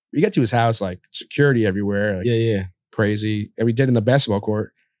we get to his house, like security everywhere. Like, Yeah. crazy. And we did in the basketball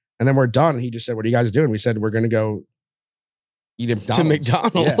court. And then we're done. And he just said, what are you guys doing? We said, we're going to go eat at McDonald's. To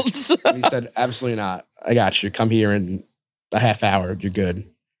McDonald's. Yeah. And he said, absolutely not. I got you. Come here in a half hour. You're good.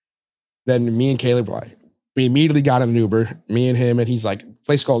 Then me and Caleb were like, we immediately got in an Uber, me and him, and he's like,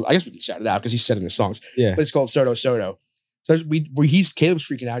 place called, I guess we can shout it out because he said it in the songs. Yeah. Place called Soto. So Caleb's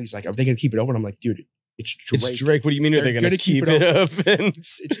freaking out. He's like, are they going to keep it open? I'm like, dude, it's Drake. It's Drake. What do you mean? Are they going to keep it open?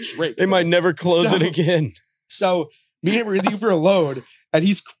 It's Drake. They might never close it again. So me and him were in the Uber alone, and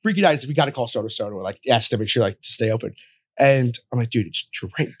he's freaking out. He said, we got to call Soto. Like, asked to make sure like to stay open. And I'm like, dude, it's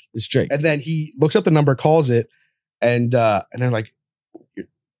Drake. It's Drake. And then he looks up the number, calls it, and they're like,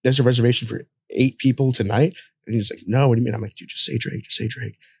 there's a reservation for 8 people tonight. And he's like, no, what do you mean? I'm like, dude, just say Drake. Just say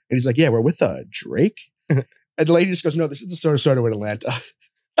Drake. And he's like, yeah, we're with Drake. And the lady just goes, no, this is the Soto in Atlanta.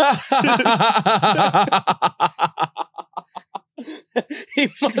 He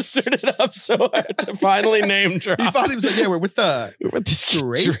mustered it up so hard to finally name drop. He finally was like, yeah, we're with this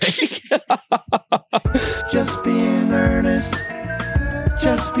Drake. Just being earnest.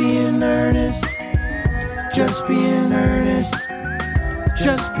 Just being earnest. Just being earnest.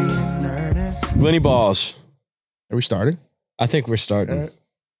 Just being earnest. Glenny Balls. Are we starting? I think we're starting.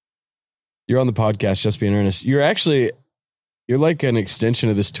 You're on the podcast, Just Being Earnest. You're like an extension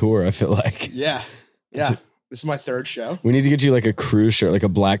of this tour, I feel like. Yeah. This is my 3rd show. We need to get you like a cruise shirt, like a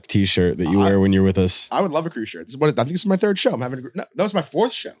black t-shirt that you wear when you're with us. I would love a cruise shirt. I think this is my 3rd show. That was my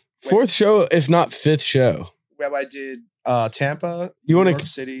 4th show. Fourth show, if not 5th show. Well, I did Tampa, New York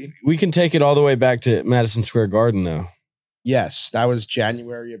City. We can take it all the way back to Madison Square Garden, though. Yes, that was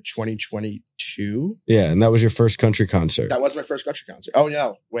January of 2022. Yeah, and that was your first country concert. That was my first country concert. Oh,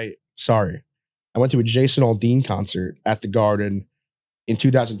 no. Wait, sorry. I went to a Jason Aldean concert at the Garden in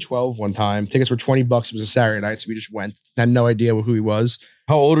 2012 one time. Tickets were $20. It was a Saturday night, so we just went. Had no idea who he was.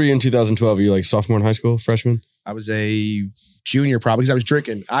 How old were you in 2012? Were you like sophomore in high school, freshman? I was a junior probably because I was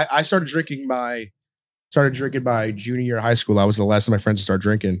drinking. I started drinking my junior year of high school. I was the last of my friends to start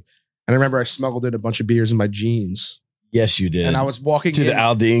drinking. And I remember I smuggled in a bunch of beers in my jeans. Yes, you did. And I was walking to the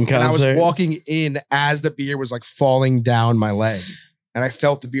Aldean concert. And I was walking in as the beer was like falling down my leg. And I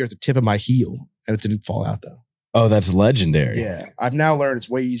felt the beer at the tip of my heel. And it didn't fall out though. Oh, that's legendary. Yeah. I've now learned it's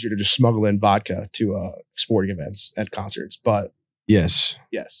way easier to just smuggle in vodka to sporting events and concerts. But yes,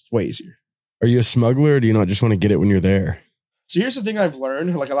 it's way easier. Are you a smuggler or do you not just want to get it when you're there? So here's the thing I've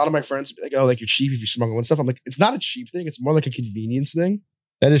learned. Like a lot of my friends be like, oh, like you're cheap if you smuggle and stuff. I'm like, it's not a cheap thing. It's more like a convenience thing.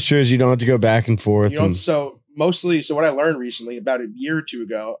 That is true. Is you don't have to go back and forth. So what I learned recently, about a year or two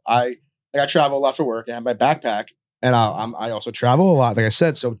ago, I travel a lot for work. I have my backpack, and I also travel a lot. Like I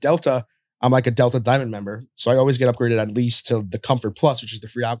said, so Delta, I'm like a Delta Diamond member, so I always get upgraded at least to the Comfort Plus, which is the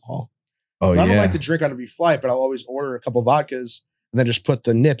free alcohol. Oh, I don't like to drink on every flight, but I'll always order a couple vodkas and then just put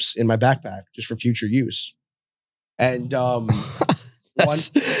the nips in my backpack just for future use. And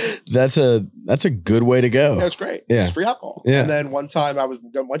that's a good way to go. Yeah, it's great. Yeah. It's free alcohol. Yeah. And then one time I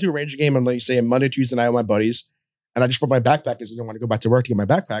went to a Ranger game on, like, say, a Monday, Tuesday night with my buddies. And I just brought my backpack because I didn't want to go back to work to get my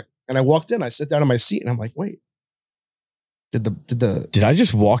backpack. And I walked in, I sat down on my seat, and I'm like, wait, did I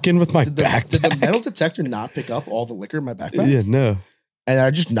just walk in with my backpack? Did the metal detector not pick up all the liquor in my backpack? Yeah, no. And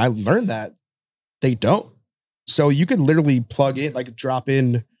I learned that they don't. So you could literally plug in, like drop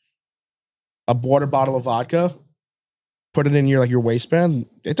in a water bottle of vodka, put it in your waistband.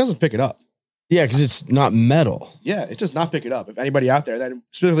 It doesn't pick it up. Yeah, because it's not metal. Yeah, it does not pick it up. If anybody out there, that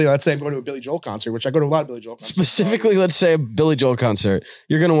specifically, let's say I'm going to a Billy Joel concert, which I go to a lot of Billy Joel concerts. Specifically, let's say a Billy Joel concert,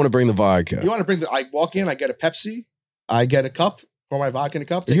 you're going to want to bring the vodka. You want to bring I walk in, I get a Pepsi, I get a cup, pour my vodka in a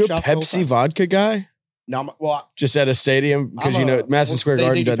cup. Are you a Pepsi vodka guy? No, just at a stadium? Because Madison Square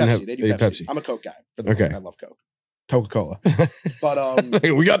Garden doesn't have Pepsi. I'm a Coke guy. I love Coke. Coca-Cola. But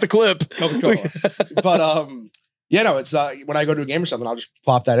we got the clip. Coca-Cola. But yeah, no, it's when I go to a game or something, I'll just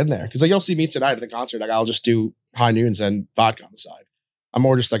plop that in there. Because you'll see me tonight at the concert. Like I'll just do high noons and vodka on the side. I'm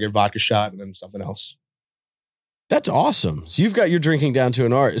more just like a vodka shot and then something else. That's awesome. So you've got your drinking down to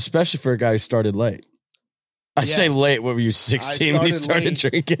an art, especially for a guy who started late. I say late. What were you, 16 when you started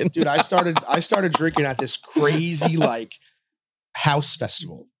drinking? Dude, I started drinking at this crazy like house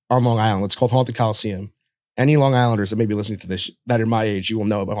festival on Long Island. It's called Haunted Coliseum. Any Long Islanders that may be listening to this that are my age, you will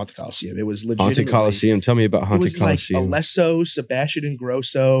know about Haunted Coliseum. It was legit. Haunted Coliseum. Tell me about Haunted Coliseum. Like Alesso, Sebastian and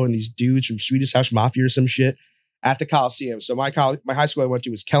Grosso, and these dudes from Swedish House Mafia or some shit at the Coliseum. So my high school I went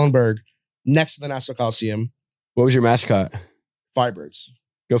to was Kellenberg, next to the Nassau Coliseum. What was your mascot? Firebirds.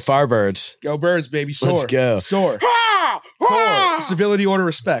 Go Firebirds. Go Birds, baby. Soar. Let's go. Soar. Soar. Civility, order,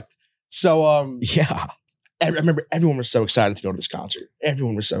 respect. So yeah. I remember everyone was so excited to go to this concert.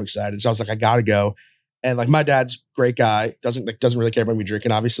 Everyone was so excited. So I was like, I gotta go. And like my dad's a great guy, doesn't really care about me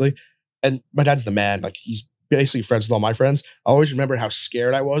drinking, obviously. And my dad's the man. Like he's basically friends with all my friends. I always remember how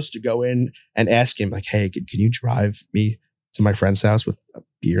scared I was to go in and ask him, like, hey, can you drive me to my friend's house with a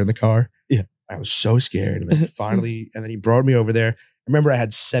beer in the car? Yeah. I was so scared. And then he brought me over there. I remember I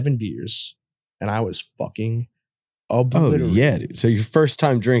had 7 beers and I was fucking obliterated. Oh, yeah, dude. So your first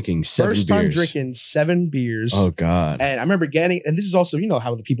time drinking 7 beers. First time drinking 7 beers. Oh, God. And I remember and this is also,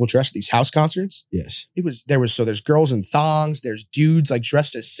 how the people dress at these house concerts? Yes. There's girls in thongs. There's dudes like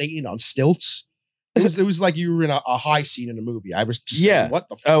dressed as Satan on stilts. It was like you were in a high scene in a movie. I was just saying, what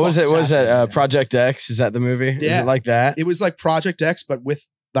the fuck? Oh, was that Project X? Is that the movie? Yeah. Is it like that? It was like Project X, but with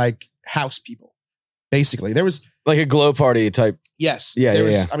like house people. Basically, there was like a glow party type. Yes.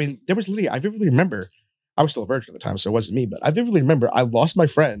 Yeah. I mean, there was literally, I vividly remember, I was still a virgin at the time, so it wasn't me, but I vividly remember I lost my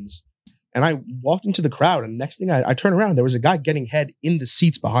friends and I walked into the crowd and next thing I turned around, there was a guy getting head in the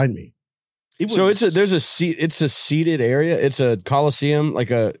seats behind me. There's a seat. It's a seated area. It's a Coliseum.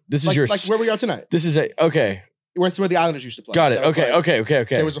 This is like where we are tonight. This is okay. Where the Islanders used to play. Got it. So Okay.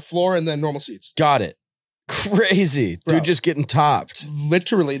 There was a floor and then normal seats. Got it. Crazy. Bro. Dude just getting topped.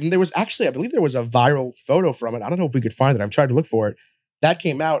 Literally. And there was actually, I believe there was a viral photo from it. I don't know if we could find it. I'm trying to look for it. That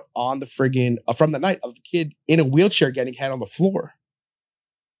came out on the friggin' from the night of the kid in a wheelchair getting head on the floor.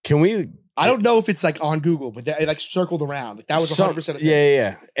 Can we? I don't know if it's like on Google, but it like circled around. Like that was 100%.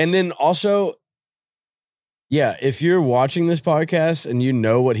 Yeah. And then also, if you're watching this podcast and you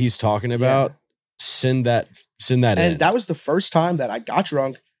know what he's talking about, send that in. And that was the first time that I got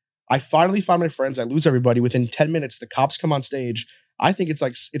drunk. I finally found my friends. I lose everybody. Within 10 minutes, the cops come on stage. I think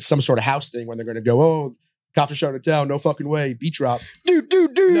it's some sort of house thing when they're going to go, oh, cops are shutting it down. No fucking way. Beat drop. Do.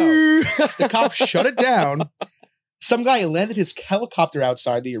 No. The cops shut it down. Some guy landed his helicopter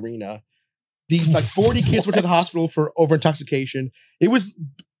outside the arena. These 40 kids went to the hospital for over intoxication. It was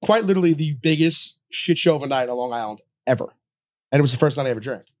quite literally the biggest shit show of a night on Long Island ever. And it was the first night I ever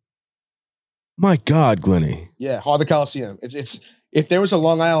drank. My God, Glenny. Yeah, Haunted Coliseum. It's if there was a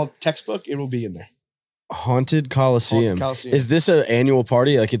Long Island textbook, it will be in there. Haunted Coliseum. Is this an annual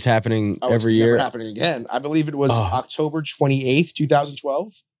party? Like it's happening every year? It's happening again. I believe it was October 28th, 2012.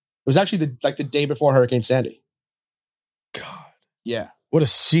 It was actually the day before Hurricane Sandy. God. Yeah. What a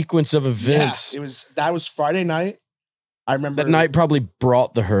sequence of events. Yeah, that was Friday night. I remember that night probably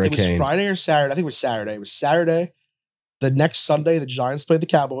brought the hurricane. It was Friday or Saturday. I think it was Saturday. It was Saturday. The next Sunday, the Giants played the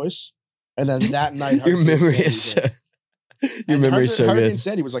Cowboys. And then that night, your memory is so good. Hurricane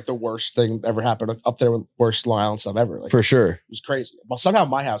Sandy was like the worst thing that ever happened, up there with worst Long Island stuff ever. Like, for sure. It was crazy. But somehow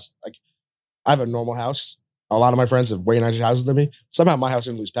my house, like I have a normal house. A lot of my friends have way nicer houses than me. Somehow my house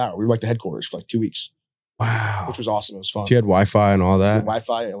didn't lose power. We were like the headquarters for like 2 weeks. Wow. Which was awesome. It was fun. So you had Wi-Fi and all that?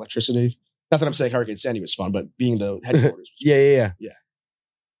 Wi-Fi, electricity. Not that I'm saying Hurricane Sandy was fun, but being the headquarters. Yeah.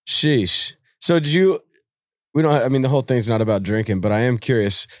 Sheesh. So the whole thing's not about drinking, but I am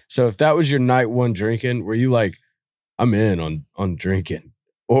curious. So if that was your night one drinking, were you like, I'm in on drinking?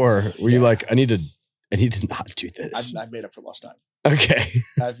 Or were you like, I need to not do this? I've made up for lost time. Okay.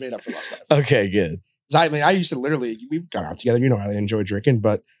 I've made up for lost time. Okay, good. I used to literally, we've gone out together, I enjoy drinking,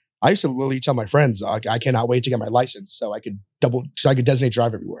 but I used to literally tell my friends, I cannot wait to get my license so I could designate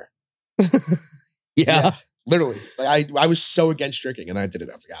drive everywhere. Yeah. Literally. Like I was so against drinking and I did it.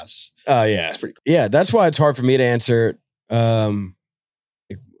 I was like, yeah. That's pretty cool. Yeah, that's why it's hard for me to answer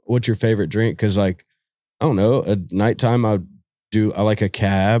what's your favorite drink? Because I don't know, at nighttime I like a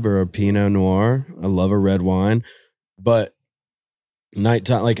cab or a Pinot Noir. I love a red wine. But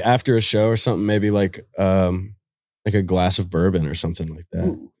nighttime, like after a show or something, maybe like a glass of bourbon or something like that.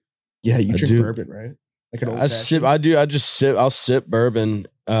 Ooh. Yeah, you drink bourbon, right? Like an old fashioned? I'll sip bourbon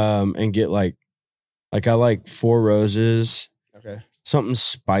and get like I like Four Roses. Okay. Something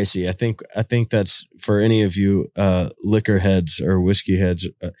spicy. I think that's for any of you liquor heads or whiskey heads.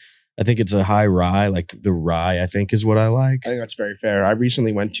 I think it's a high rye, like the rye, I think is what I like. I think that's very fair. I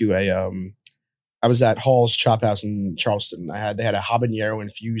recently went to I was at Hall's Chop House in Charleston. They had a habanero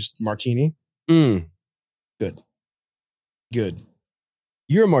infused martini. Mm. Good.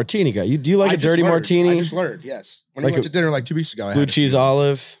 You're a martini guy. Do you like a dirty martini? I just learned, yes. When we went to dinner like 2 weeks ago. Blue cheese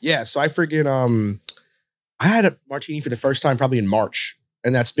olive? Yeah, so I I had a martini for the first time probably in March,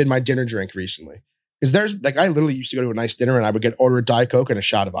 and that's been my dinner drink recently. Because I literally used to go to a nice dinner and I would order a Diet Coke and a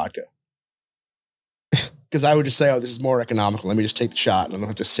shot of vodka. Because I would just say, oh, this is more economical. Let me just take the shot and I don't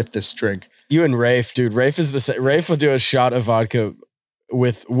have to sip this drink. You and Rafe, dude. Rafe will do a shot of vodka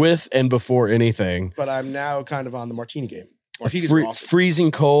with and before anything. But I'm now kind of on the martini game. Martinis are awesome.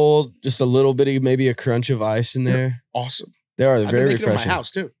 Freezing cold, just a little bitty, maybe a crunch of ice in there. Awesome. They're I've very been making them refreshing. in my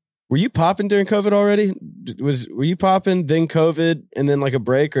house too. Were you popping during COVID already? Were you popping, then COVID, and then like a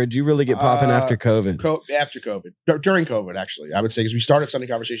break, or did you really get popping after COVID? After COVID. During COVID, actually. I would say, because we started Sunday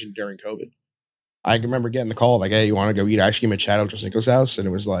Conversation during COVID. I remember getting the call, like, hey, you want to go eat ice cream at Chad Ochocinco's house? And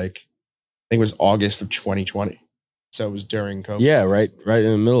it was like, I think it was August of 2020. So it was during COVID. Yeah, right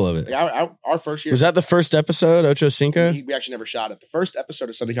in the middle of it. Like our first year. Was that the first episode, Ocho Cinco? We actually never shot it. The first episode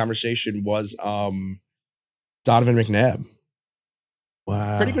of Sunday Conversation was Donovan McNabb.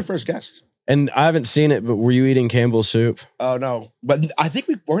 Wow. Pretty good first guest. And I haven't seen it, but were you eating Campbell's soup? Oh, no. But I think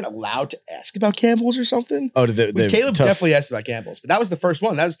we weren't allowed to ask about Campbell's or something. Oh, Caleb definitely asked about Campbell's, but that was the first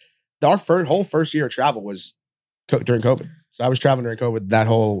one. That was our whole first year of travel was during COVID. So I was traveling during COVID that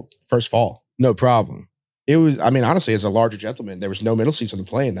whole first fall. No problem. It was, I mean, honestly, as a larger gentleman, there was no middle seats on the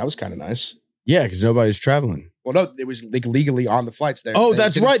plane. That was kind of nice. Yeah, because nobody's traveling. Well, no, it was like legally on the flights there. Oh,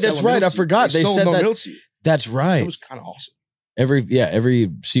 that's right. That's right. I forgot. They said that. Middle seat. That's right. So it was kind of awesome. Every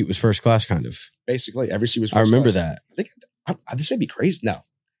seat was first class, kind of. Basically, every seat was first class. I remember that. I think this may be crazy. No. I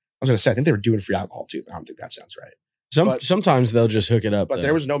was going to say, I think they were doing free alcohol too. I don't think that sounds right. Sometimes they'll just hook it up. But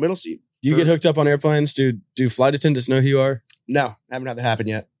there was no middle seat. Do you get hooked up on airplanes? Do flight attendants know who you are? No, I haven't had that happen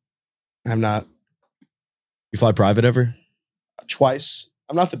yet. I'm not. You fly private ever? Twice.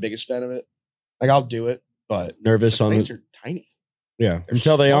 I'm not the biggest fan of it. Like, I'll do it, but nervous on planes are tiny. Yeah,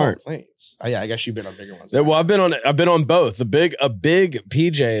 until they aren't planes. Oh, yeah, I guess you've been on bigger ones. Well, I've been on both. A big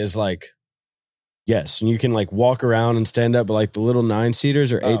PJ is like, yes, and you can like walk around and stand up, but like the little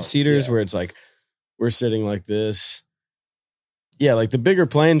 9-seaters or 8-seaters where it's like we're sitting like this. Yeah, like the bigger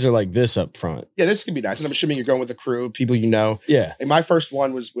planes are like this up front. Yeah, this can be nice. And I'm assuming you're going with a crew of people you know. Yeah. Like my first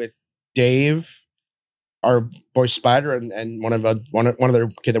one was with Dave, our boy Spider, and one of their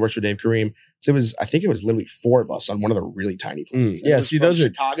kid that works for Dave, Kareem. So I think it was literally 4 of us on one of the really tiny planes. Yeah, see, those are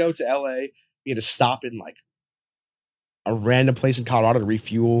Chicago to LA. We had to stop in like a random place in Colorado to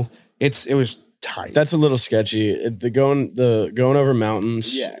refuel. It was tiny. That's a little sketchy. The going over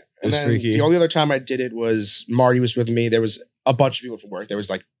mountains. Yeah. Is freaky. The only other time I did it was Marty was with me. There was a bunch of people from work. There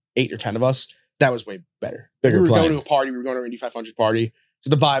was like 8 or 10 of us. That was way better. Bigger we were plane. going to a party. We were going to an Indy 500 party. So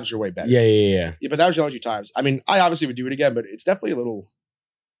the vibes were way better. Yeah. But that was the only 2 times. I mean, I obviously would do it again, but it's definitely a little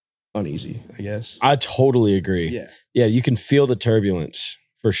uneasy, I guess. I totally agree. Yeah. Yeah, you can feel the turbulence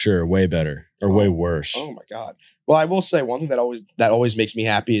for sure. Way better or way worse. Oh my God. Well, I will say one thing that always makes me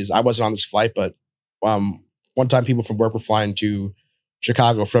happy is I wasn't on this flight, but one time people from work were flying to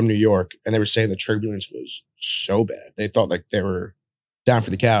Chicago from New York, and they were saying the turbulence was so bad. They thought like they were down for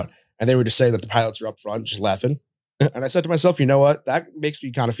the count, and they were just saying that the pilots were up front just laughing. And I said to myself, you know what? That makes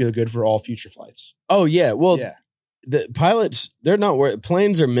me kind of feel good for all future flights. Oh yeah. Well, yeah. The pilots, they're not worried.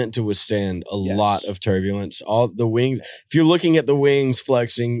 Planes are meant to withstand a lot of turbulence. All the wings, if you're looking at the wings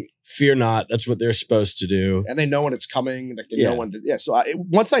flexing, fear not. That's what they're supposed to do. And they know when it's coming. Like they know when. So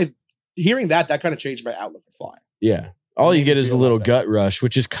once hearing that kind of changed my outlook on flying. Yeah. All you get is the little gut rush,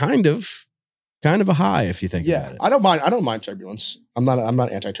 which is kind of a high if you think about it. I don't mind turbulence. I'm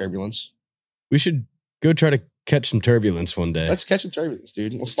not anti-turbulence. We should go try to catch some turbulence one day. Let's catch some turbulence,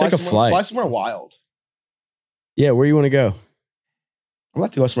 dude. Let's take a flight. Fly somewhere wild. Yeah, where you want to go? I'd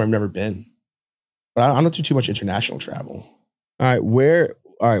like to go somewhere I've never been. But I don't do too much international travel. All right, where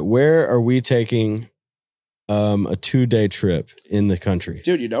are we taking a 2-day trip in the country?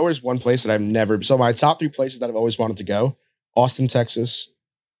 Dude, there's one place that I've never. So my top 3 places that I've always wanted to go: Austin, Texas,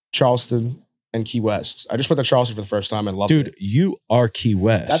 Charleston, and Key West. I just went to Charleston for the first time and loved it. Dude, you are Key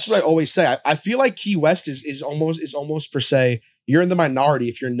West. That's what I always say. I feel like Key West is almost per se, you're in the minority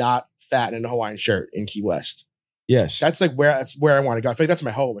if you're not fat in a Hawaiian shirt in Key West. Yes. That's where I want to go. I feel like that's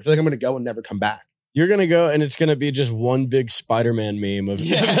my home. I feel like I'm going to go and never come back. You're going to go and it's going to be just one big Spider-Man meme of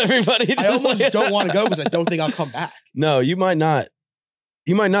everybody. I almost don't want to go because I don't think I'll come back. No, you might not.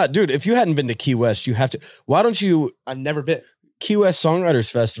 You might not. Dude, if you hadn't been to Key West, you have to. Why don't you? I've never been. Key West Songwriters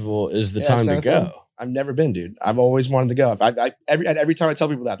Festival is the time to go. I've never been, dude. I've always wanted to go. Every time I tell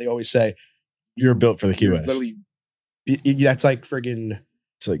people that, they always say, you're built for the Key West. Literally, that's like friggin'.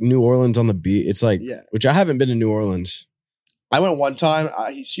 It's like New Orleans on the beach. It's like, which I haven't been to New Orleans. I went one time.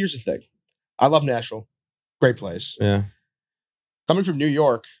 Here's the thing. I love Nashville. Great place. Yeah. Coming from New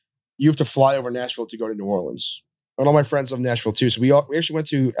York, you have to fly over Nashville to go to New Orleans. And all my friends love Nashville too. So we actually went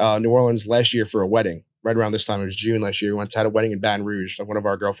to New Orleans last year for a wedding. Right around this time, it was June last year. We had a wedding in Baton Rouge. Like one of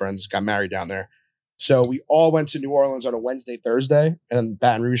our girlfriends got married down there. So we all went to New Orleans on a Wednesday, Thursday, and then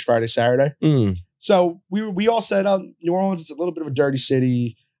Baton Rouge Friday, Saturday. So we all said, New Orleans, it's a little bit of a dirty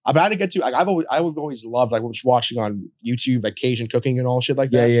city. But I didn't get to. Like, I've always loved like watching on YouTube like Cajun cooking and all shit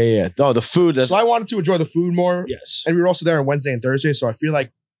like that. Yeah. Oh, the food. So I wanted to enjoy the food more. Yes. And we were also there on Wednesday and Thursday, so I feel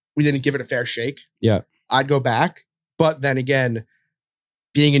like we didn't give it a fair shake. Yeah. I'd go back, but then again,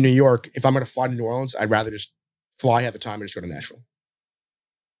 being in New York, if I'm going to fly to New Orleans, I'd rather just fly at the time and just go to Nashville.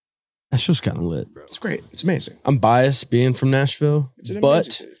 Nashville's kind of lit, bro. It's great. It's amazing. I'm biased being from Nashville, It's an amazing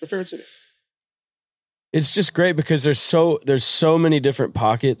but city. My favorite city. it's just great because there's so many different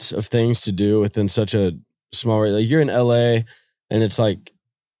pockets of things to do within such a small rate. Like you're in LA and it's like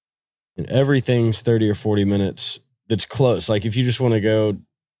everything's 30 or 40 minutes that's close. Like if you just want to go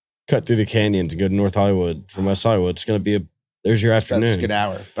cut through the canyons and go to North Hollywood from West Hollywood, it's going to be there's your afternoon. That's a good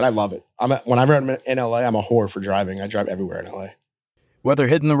hour, but I love it. Whenever I'm in LA, I'm a whore for driving. I drive everywhere in LA. Whether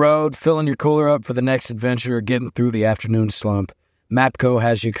hitting the road, filling your cooler up for the next adventure, or getting through the afternoon slump, MAPCO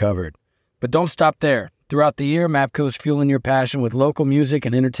has you covered. But don't stop there. Throughout the year, MAPCO is fueling your passion with local music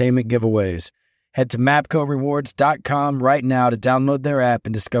and entertainment giveaways. Head to MAPCOrewards.com right now to download their app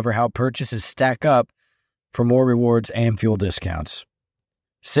and discover how purchases stack up for more rewards and fuel discounts.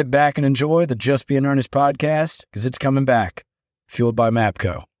 Sit back and enjoy the Just Be in Earnest podcast, because it's coming back, fueled by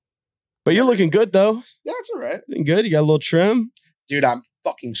MAPCO. But you're looking good though. Yeah, it's all right. Looking good. You got a little trim. Dude, I'm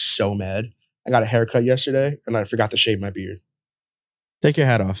fucking so mad. I got a haircut yesterday, and I forgot to shave my beard. Take your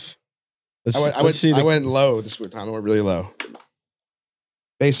hat off. I went low this time. I went really low.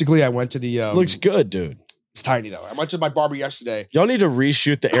 Basically, I went to the... looks good, dude. It's tiny, though. I went to my barber yesterday. Y'all need to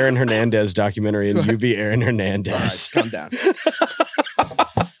reshoot the Aaron Hernandez documentary and you be Aaron Hernandez. All right, calm down.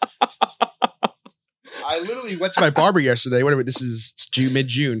 I literally went to my barber yesterday. Whatever, this is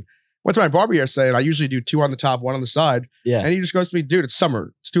mid-June. Went to my barber yesterday, and I usually do 2 on the top, 1 on the side. Yeah. And he just goes to me, dude, it's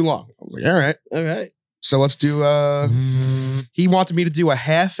summer. It's too long. I was like, all right. So let's do, he wanted me to do a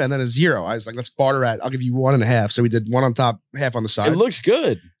half and then a 0. I was like, let's barter at, I'll give you 1.5. So we did 1 on top, half on the side. It looks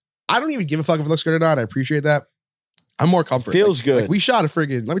good. I don't even give a fuck if it looks good or not. I appreciate that. I'm more comfort. Feels good. Like we shot a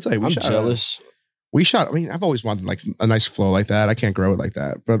friggin', let me tell you, I'm jealous. I mean, I've always wanted like a nice flow like that. I can't grow it like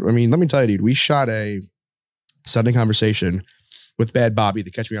that. But I mean, let me tell you, dude, we shot a Sunday Conversation with Bad Bobby,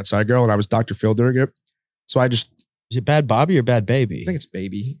 the Catch Me Outside girl, and I was Dr. Phil during it. So I just... Is it Bad Bobby or Bad Baby? I think it's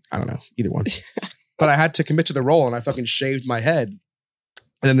Baby. I don't know. Either one. But I had to commit to the role, and I fucking shaved my head. And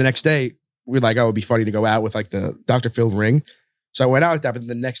then the next day, we were like, oh, it would be funny to go out with like the Dr. Phil ring. So I went out with that, but then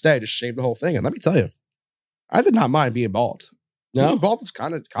the next day I just shaved the whole thing. And let me tell you, I did not mind being bald. No? Being bald is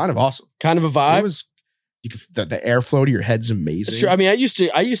kind of awesome. Kind of a vibe? It was, the airflow to your head's amazing. That's true. I mean, I used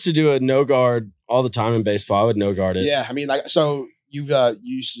to do a no guard all the time in baseball. I would no guard it. Yeah, I mean, like, so you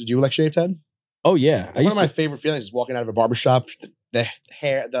used to do like shaved head? Oh yeah. One of my favorite feelings is walking out of a barbershop. The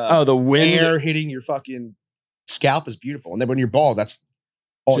hair, the wind, air hitting your fucking scalp is beautiful. And then when you're bald, that's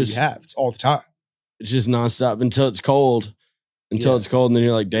all you have. It's all the time. It's just nonstop until it's cold. It's cold, and then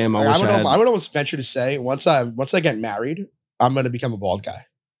you're like, damn, I would almost venture to say once I get married, I'm gonna become a bald guy.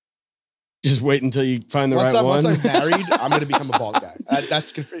 Just wait until you find the right one. Once I'm married, I'm gonna become a bald guy.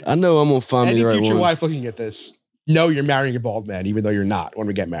 That's good for you. I know I'm gonna find the right one. Any future wife looking at this, no, you're marrying a bald man, even though you're not when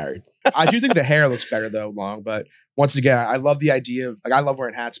we get married. I do think the hair looks better though, long. But once again, I love the idea of I love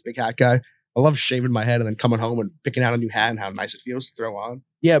wearing hats, big hat guy. I love shaving my head and then coming home and picking out a new hat and how nice it feels to throw on.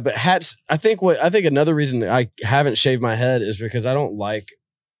 Yeah, but hats. I think another reason I haven't shaved my head is because I don't like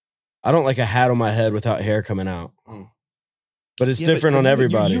a hat on my head without hair coming out. But it's different on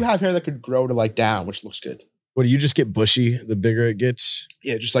everybody. You have hair that could grow to like down, which looks good. What do you just get bushy the bigger it gets?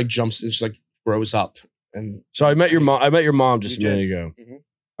 Yeah, it just like jumps, it just like grows up. And so I met your mom just a minute ago.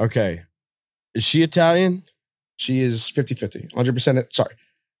 Mm-hmm. Okay. Is she Italian? She is 50-50. 100%. Sorry.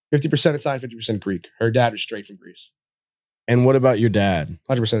 50% Italian, 50% Greek. Her dad is straight from Greece. And what about your dad?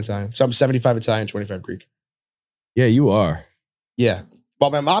 100% Italian. So I'm 75 Italian, 25 Greek. Yeah, you are. Yeah.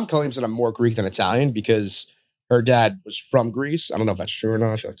 Well, my mom claims that I'm more Greek than Italian because her dad was from Greece. I don't know if that's true or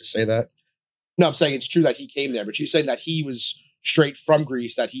not. I should like to say that. No, I'm saying it's true that he came there, but she's saying that he was straight from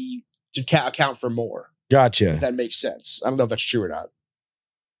Greece, that he to account for more. Gotcha. If that makes sense. I don't know if that's true or not.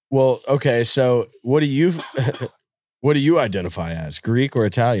 Well, okay. So what do you identify as, Greek or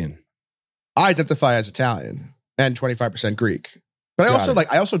Italian? I identify as Italian and 25% Greek. But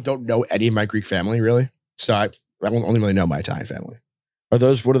I also don't know any of my Greek family really. So I only really know my Italian family. What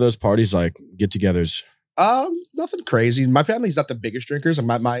are those parties like? Get-togethers? Nothing crazy. My family's not the biggest drinkers.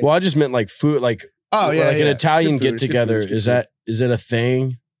 Well, I just meant like food, like an Italian get-together. Is it a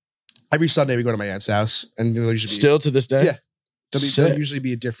thing? Every Sunday we go to my aunt's house, and there'll usually still to this day. Yeah, there'll usually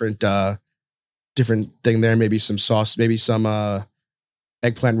be a different thing there. Maybe some sauce, maybe some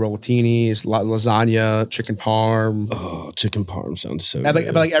eggplant rollatinis, lasagna, chicken parm. Oh, chicken parm sounds so good.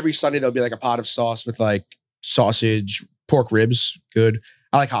 But like every Sunday there'll be like a pot of sauce with like sausage, pork ribs. Good.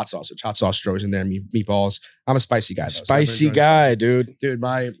 I like hot sausage. Hot sausage always in there. Meatballs. I'm a spicy guy. Spicy guy, dude. Dude,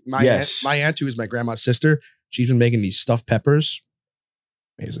 my aunt, who is my grandma's sister, she's been making these stuffed peppers.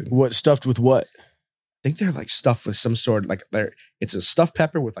 Amazing. What stuffed with what? think they're like stuffed with some sort of like it's a stuffed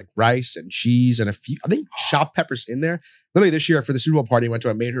pepper with like rice and cheese and a few, I think chopped peppers in there. Literally this year for the Super Bowl party I went to,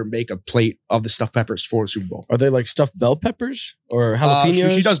 I made her make a plate of the stuffed peppers for the Super Bowl. Are they like stuffed bell peppers or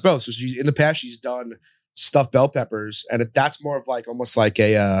jalapenos? She does both. So in the past she's done stuffed bell peppers, and that's more of like almost like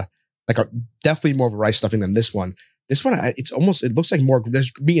a definitely more of a rice stuffing than this one. This one, it looks like more,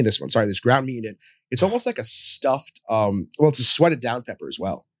 there's meat in this one. Sorry, there's ground meat in it. It's almost like a stuffed, it's a sweated down pepper as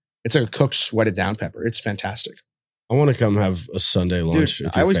well. It's like a cooked sweated down pepper. It's fantastic. I want to come have a Sunday lunch. Dude,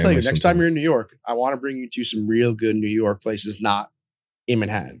 I always tell you, next time you're in New York, I want to bring you to some real good New York places, not in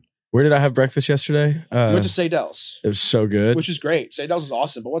Manhattan. Where did I have breakfast yesterday? We went to Seydel's. It was so good. Which is great. Seydel's is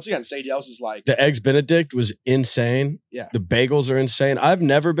awesome. But once again, Seydel's is like... The Eggs Benedict was insane. Yeah. The bagels are insane. I've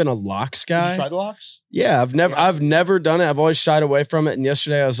never been a lox guy. Did you try the lox? Yeah, I've never done it. I've always shied away from it. And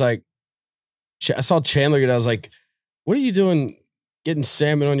yesterday I was like, I saw Chandler get it. I was like, what are you doing getting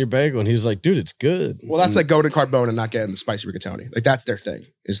salmon on your bagel? And he was like, dude, it's good. Well, that's like going to Carbone and not getting the spicy rigatoni. Like that's their thing,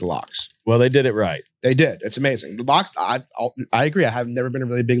 is the lox. Well, they did it right. They did. It's amazing. The lox, I agree. I have never been a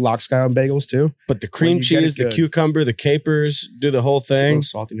really big lox guy on bagels too. But the cream cheese, the cucumber, the capers, do the whole thing. The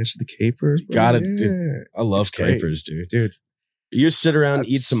saltiness of the capers. Got it. I love capers, dude. Dude. You sit around and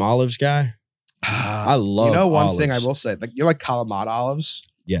eat some olives, guy? I love You know one olives. thing I will say, like you like Kalamata olives?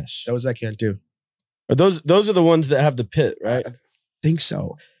 Yes. Those I can't do. Are those are the ones that have the pit, right? I think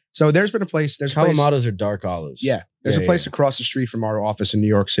so. So there's been a place. Kalamatas are dark olives. Yeah. There's a place across the street from our office in New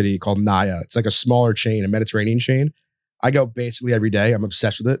York City called Naya. It's like a smaller chain, a Mediterranean chain. I go basically every day. I'm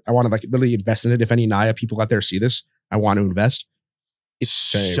obsessed with it. I want to like literally invest in it. If any Naya people out there see this, I want to invest. It's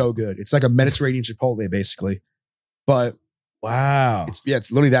so good. It's like a Mediterranean Chipotle basically. But wow.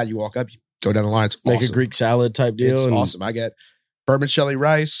 It's literally that. You walk up, you go down the line. It's Make awesome. a Greek salad type deal. It's awesome. I get vermicelli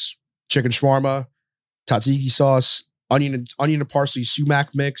rice, chicken shawarma, tzatziki sauce, onion and parsley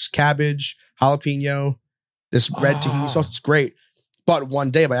sumac mix, cabbage, jalapeno, this red tahini sauce. It's great. But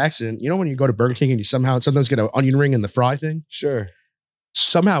one day by accident, you know when you go to Burger King and you sometimes get an onion ring in the fry thing? Sure.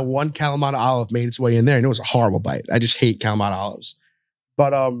 Somehow one Kalamata olive made its way in there and it was a horrible bite. I just hate Kalamata olives.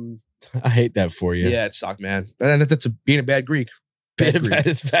 But I hate that for you. Yeah, it sucked, man. And that's being a bad Greek. Bad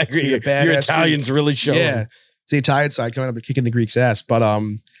Greek. Your Italian's Greek. Really showing. Yeah. It's the Italian side coming up and kicking the Greek's ass. But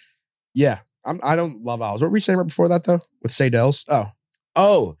yeah. I don't love olives. What were we saying right before that though? With Seydel's?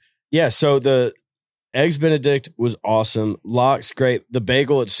 Oh, yeah. So the Eggs Benedict was awesome. Lox, great. The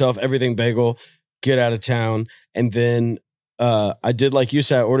bagel itself, everything bagel, get out of town. And then I did like you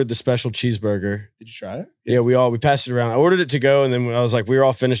said, I ordered the special cheeseburger. Did you try it? Yeah, we passed it around. I ordered it to go, and then I was like, we were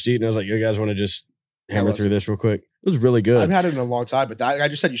all finished eating. I was like, you guys want to just hammer through this real quick? It was really good. I've had it in a long time, but I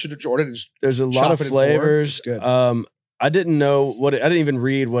just said you should have ordered it. There's a lot of flavors. Good. I didn't know I didn't even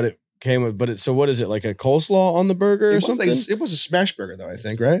read what it came with, but so what is it, like a coleslaw on the burger or something? It was a smash burger though, I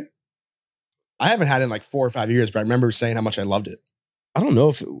think, right? I haven't had it in like 4 or 5 years, but I remember saying how much I loved it. I don't know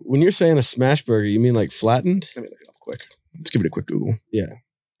if when you're saying a smash burger, you mean like flattened? Let me look it up quick. Let's give it a quick Google. Yeah,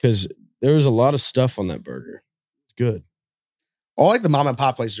 because there was a lot of stuff on that burger. It's good. All like the mom and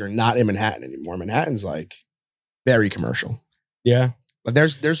pop places are not in Manhattan anymore. Manhattan's like very commercial. Yeah, like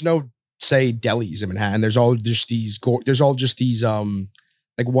there's no say delis in Manhattan. There's all just these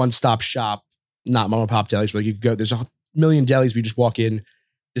like one-stop shop, not mom and pop delis, but you go, there's a million delis, but you just walk in,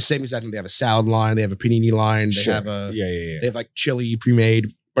 the same exact thing. They have a salad line, they have a panini line, they have they have like chili pre-made,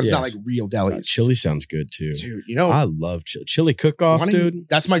 but it's not like real delis. Chili sounds good too. Dude, you know, I love chili cook-off, dude.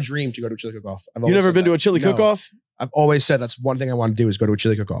 That's my dream to go to a chili cook-off. You never been to a chili cook-off? I've always said that's one thing I want to do is go to a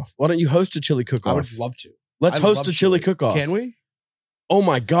chili cook-off. Why don't you host a chili cook-off? I would love to. Let's host a chili cook-off. Can we? Oh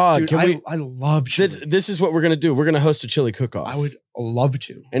my God. Dude, I love chili. This is what we're going to do. We're going to host a chili cook-off. I would love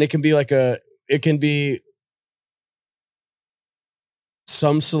to. And it can be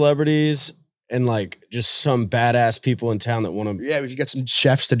some celebrities and like just some badass people in town that want to. Yeah, we could get some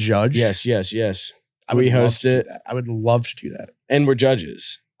chefs to judge. Yes. We host it. I would love to do that. And we're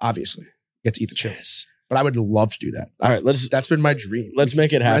judges. Obviously. Get to eat the chips. But I would love to do that. All right, that's been my dream. Let's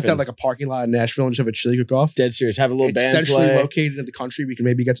make it happen. Rent out like a parking lot in Nashville and just have a chili cook-off. Dead serious. Have a little band play. Centrally located in the country. We can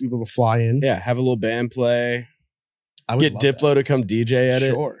maybe get some people to fly in. Yeah, have a little band play. I would get Diplo to come DJ at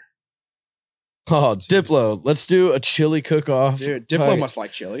it. Sure. Oh, Diplo. Let's do a chili cook-off. Dude, Diplo must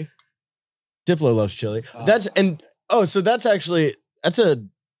like chili. Diplo loves chili.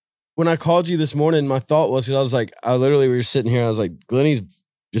 When I called you this morning, my thought was, because I was like, we were sitting here, I was like, Glenny's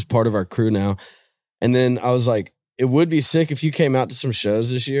just part of our crew now. And then I was like, it would be sick if you came out to some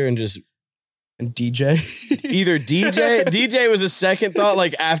shows this year and DJ. Either DJ. DJ was a second thought,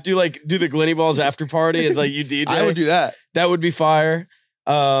 like after do the Glenny Balls after party. It's like you DJ. I would do that. That would be fire.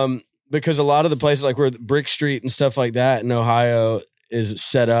 Because a lot of the places like where Brick Street and stuff like that in Ohio is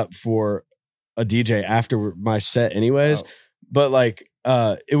set up for a DJ after my set anyways. Oh. But like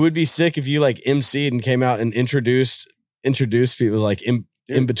it would be sick if you like MC'd and came out and introduced people like in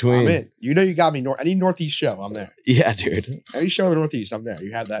between. I'm in. You know you got me. Any Northeast show, I'm there. Yeah, dude. Any show in the Northeast, I'm there.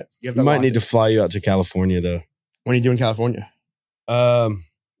 You have that. You might need to fly you out to California though. What are you doing in California?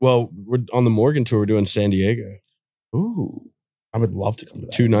 Well, we're on the Morgan tour. We're doing San Diego. Ooh, I would love to come to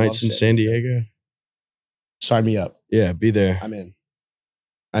that. 2 nights in San Diego. Sign me up. Yeah, be there. I'm in.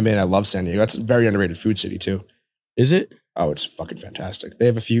 I love San Diego. That's a very underrated food city too. Is it? Oh, it's fucking fantastic. They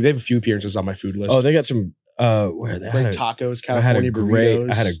have a few appearances on my food list. Oh, they got some where they great tacos, California burritos.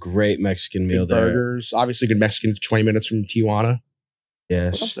 I had a great Mexican meal there. Burgers, obviously good Mexican. 20 minutes from Tijuana.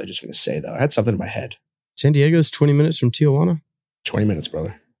 Yes. What else was I just gonna say though? I had something in my head. San Diego's 20 minutes from Tijuana. 20 minutes,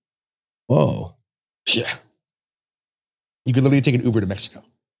 brother. Whoa. Yeah. You could literally take an Uber to Mexico.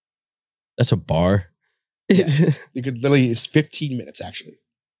 That's a bar. Yeah. You could literally, it's 15 minutes actually.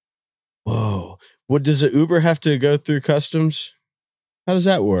 Whoa. What does an Uber have to go through customs? How does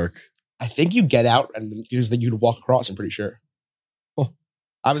that work? I think you get out and then you'd walk across, I'm pretty sure. Oh.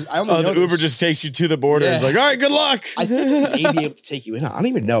 I only know the Uber just takes you to the border. Yeah. It's like, all right, good luck. I think they may be able to take you in. I don't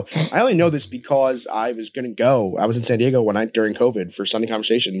even know. I only know this because I was going to go. I was in San Diego during COVID for Sunday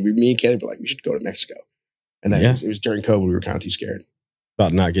Conversation. Me and Caleb were like, we should go to Mexico. And then it was during COVID. We were kind of too scared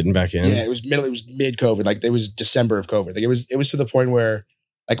about not getting back in. Yeah, it was mid COVID. Like it was December of COVID. Like it was to the point where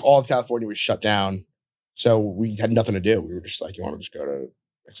like all of California was shut down. So we had nothing to do. We were just like, you want to just go to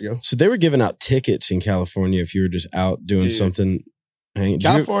Mexico? So they were giving out tickets in California if you were just out doing something.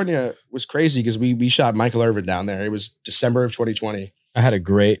 California was crazy because we shot Michael Irvin down there. It was December of 2020. I had a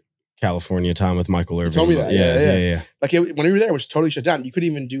great California time with Michael Irvin. You told me that. Yeah. Like when we were there, it was totally shut down. You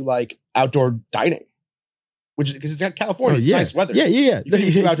couldn't even do like outdoor dining, which because it's California, it's nice weather. Yeah. You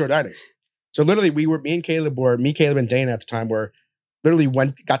couldn't do outdoor dining. So literally, Caleb, and Dana at the time were literally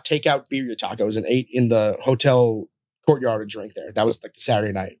got takeout birria tacos and ate in the hotel courtyard and drink there. That was like the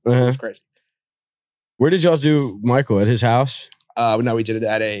Saturday night. It was crazy. Where did y'all do Michael? At his house? No, we did it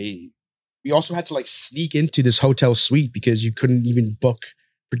at we also had to like sneak into this hotel suite because you couldn't even book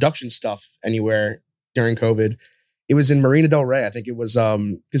production stuff anywhere during COVID. It was in Marina Del Rey. I think it was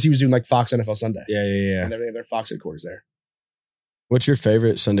because he was doing like Fox NFL Sunday. Yeah. And they have their Fox headquarters there. What's your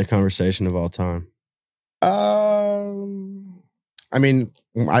favorite Sunday conversation of all time? I mean,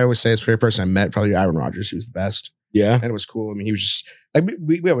 I always say his favorite person I met, probably Aaron Rodgers. He was the best. Yeah. And it was cool. I mean, he was just like,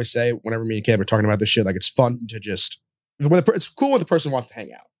 we always say whenever me and Caleb are talking about this shit, like it's fun to just, it's cool when the person wants to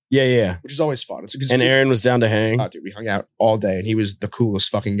hang out. Yeah. Which is always fun. And Aaron was down to hang. Oh, dude, we hung out all day and he was the coolest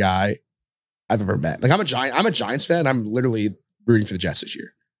fucking guy I've ever met. Like I'm a Giants fan. I'm literally rooting for the Jets this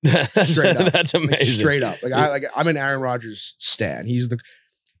year. Straight up. That's amazing. Like, straight up. I'm an Aaron Rodgers stan. You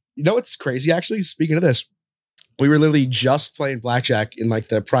know what's crazy actually? Speaking of this, we were literally just playing blackjack in like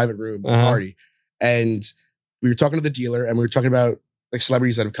the private room party. And we were talking to the dealer and we were talking about like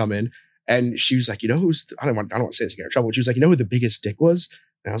celebrities that have come in. And she was like, you know who's, I don't want to say this to get in trouble. But she was like, you know who the biggest dick was?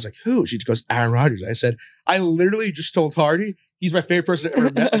 And I was like, who? She just goes, Aaron Rodgers. I said, I literally just told Hardy he's my favorite person I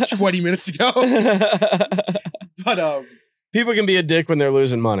ever met like 20 minutes ago. But people can be a dick when they're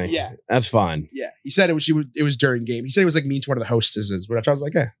losing money. Yeah. That's fine. Yeah. He said it was during game. He said it was like mean to one of the hostesses, which I was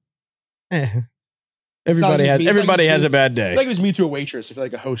like, Everybody has a bad day. I feel like it was mean to a waitress. I feel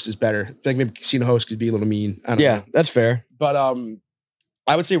like a host is better. I feel like maybe seeing a host could be a little mean. I don't know. That's fair. But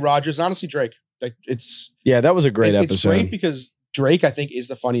I would say Rodgers, honestly, Drake. Like that was a great episode. It's great because Drake, I think, is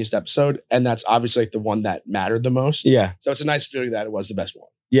the funniest episode, and that's obviously like the one that mattered the most. Yeah. So it's a nice feeling that it was the best one.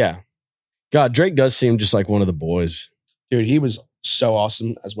 Yeah. God, Drake does seem just like one of the boys. Dude, he was so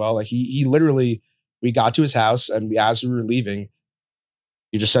awesome as well. Like he literally, we got to his house and as we were leaving,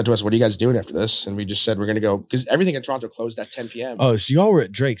 he just said to us, what are you guys doing after this? And we just said, we're going to go, because everything in Toronto closed at 10 p.m. Oh, so y'all were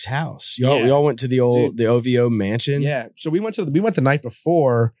at Drake's house. Y'all went to the OVO mansion? Yeah. So we went the night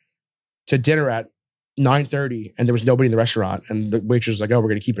before to dinner at 9:30 and there was nobody in the restaurant. And the waitress was like, oh, we're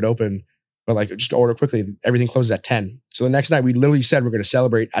going to keep it open. But like, just order quickly. Everything closes at 10. So the next night we literally said, we're going to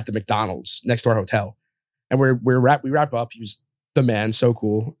celebrate at the McDonald's next to our hotel. And we wrap up. He was the man. So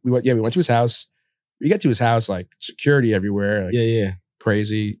cool. We went to his house. We get to his house, like security everywhere. Like,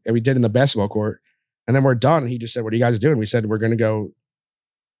 crazy. And we did in the basketball court. And then we're done. And he just said, what are you guys doing? We said, we're going to go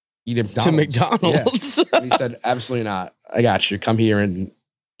eat at McDonald's. To McDonald's. Yeah. And he said, absolutely not. I got you. Come here in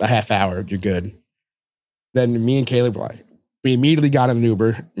a half hour. You're good. Then me and Caleb were like, we immediately got in an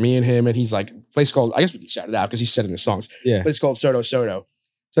Uber, me and him, and he's like, place called, I guess we can shout it out because he said it in the songs. Yeah. Place called Soto. So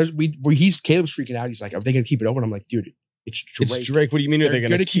Caleb's freaking out. He's like, are they going to keep it open? I'm like, dude, it's Drake. It's Drake. What do you mean are they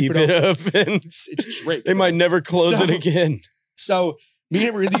going to keep it open? It's Drake. They might never close it again. So me and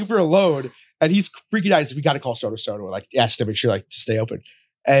him were in the Uber alone, and he's freaking out. He's like, we got to call Soto. Like, asked to make sure like to stay open.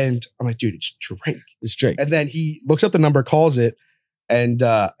 And I'm like, dude, it's Drake. It's Drake. And then he looks up the number, calls it, and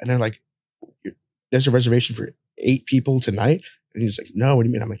they're like, there's a reservation for 8 people tonight. And he's like, no, what do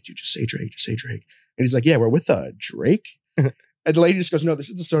you mean? I'm like, dude, just say Drake, just say Drake. And he's like, yeah, we're with Drake. And the lady just goes, no, this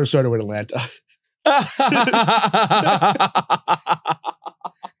is the Soda in Atlanta.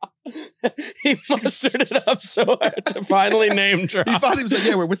 He mustered it up so hard to finally name drop. He finally was like,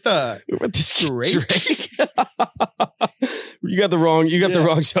 yeah, we're with this Drake. You got the wrong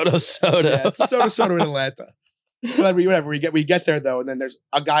soda. Yeah, it's a soda in Atlanta. So then we get there though, and then there's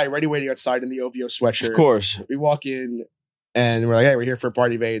a guy already waiting outside in the OVO sweatshirt. Of course. We walk in and we're like, hey, we're here for a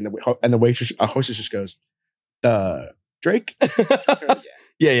party day, and the waitress, hostess just goes, Drake?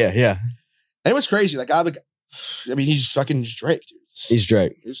 Yeah. And it was crazy. Like he's fucking Drake, dude. He's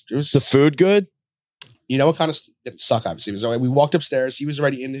Drake. It was the food good? You know what kind of didn't suck, obviously. It was we walked upstairs. He was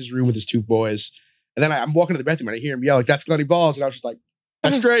already in his room with his 2 boys. And then I'm walking to the bathroom and I hear him yell, like, that's Glenny Balls. And I was just like,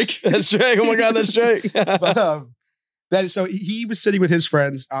 that's Drake. That's Drake. Oh my God, that's Drake. But then so he was sitting with his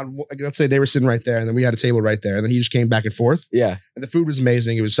friends on, let's say they were sitting right there, and then we had a table right there. And then he just came back and forth. Yeah. And the food was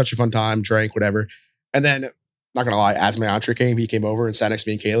amazing. It was such a fun time, drank, whatever. And then, not gonna lie, as my entree came, he came over and sat next to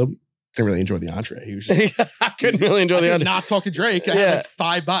me and Caleb. Couldn't really enjoy the entree. He was just I couldn't really enjoy the entree. Not talk to Drake. I had like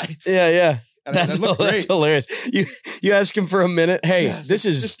 5 bites. Yeah. And that looked great. That's hilarious. You ask him for a minute. Hey, this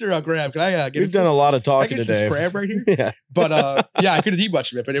is Mr. Graham. Can I get? We've done a lot of talking today. This crab right here. Yeah, but I couldn't eat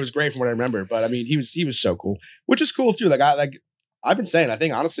much of it, but it was great from what I remember. But I mean, he was so cool, which is cool too. I've been saying, I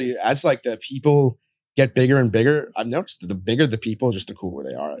think honestly, as like the people get bigger and bigger, I've noticed that the bigger the people, just the cooler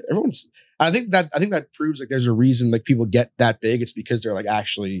they are. I think that proves like there's a reason like people get that big. It's because they're like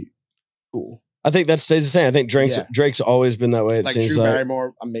actually cool. I think that stays the same. I think Drake's always been that way. It seems Drew like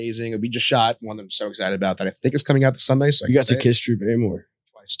Barrymore, amazing. We just shot one that I'm so excited about that I think is coming out this Sunday. So you got to kiss Drew Barrymore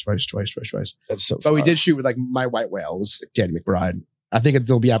twice. That's so. But we did shoot with like My White Whale. It was like Danny McBride. I think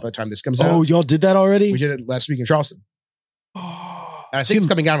it'll be out by the time this comes out. Oh, y'all did that already? We did it last week in Charleston. And I think it's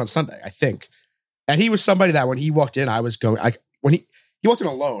coming out on Sunday. I think. And he was somebody that when he walked in, I was going. When he walked in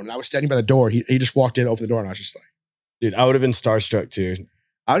alone, and I was standing by the door. He just walked in, opened the door, and I was just like, dude, I would have been starstruck too.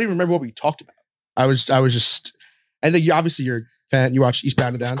 I don't even remember what we talked about. I was just, and then obviously you're a fan. You watch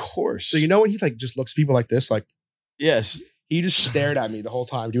Eastbound and Down, of course. So you know when he like just looks at people like this, like yes, he just stared at me the whole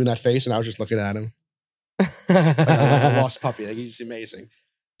time doing that face, and I was just looking at him like a lost puppy. Like he's amazing.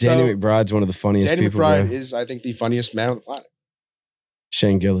 Danny McBride's one of the funniest Danny people. Danny McBride is, I think, the funniest man on the planet.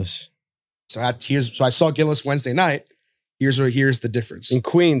 Shane Gillis. So I saw Gillis Wednesday night. Here's the difference. In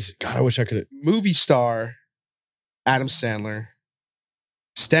Queens, God, I wish I could. Movie star Adam Sandler.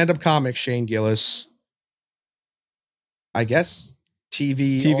 Stand-up comic Shane Gillis, I guess.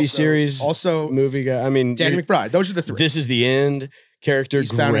 TV series, also movie guy. I mean, Danny McBride. Those are the 3. This is the end. Character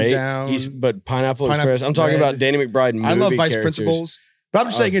Eastbound great. and Down, But Pineapple Express. I'm talking about Danny McBride. Movie I love Vice characters. Principals. But I'm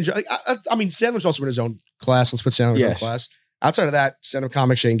just saying, I mean, Sandler's also in his own class. Let's put Sandler in his own class. Outside of that, stand-up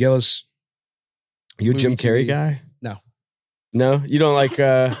comic Shane Gillis. You a Jim Carrey guy? No, you don't like.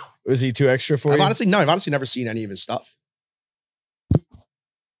 Was he too extra for you? I've honestly never seen any of his stuff.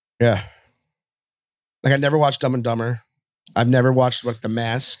 Yeah. Like I never watched Dumb and Dumber. I've never watched The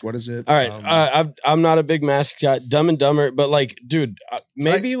Mask. What is it? All right. I'm not a big Mask guy. Dumb and Dumber, but like, dude,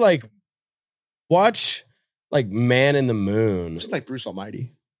 maybe watch like Man in the Moon. It's like Bruce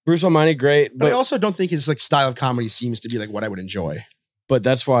Almighty. Bruce Almighty, great. But I also don't think his like style of comedy seems to be like what I would enjoy. But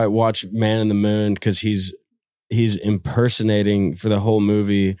that's why I watch Man in the Moon, because he's impersonating for the whole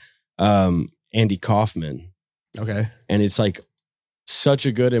movie Andy Kaufman. Okay. And it's like such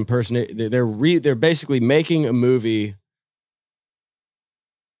a good impersonate. They're basically making a movie.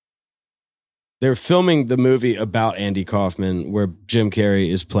 They're filming the movie about Andy Kaufman, where Jim Carrey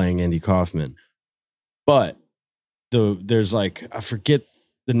is playing Andy Kaufman. But there's like, I forget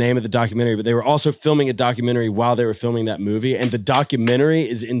the name of the documentary, but they were also filming a documentary while they were filming that movie. And the documentary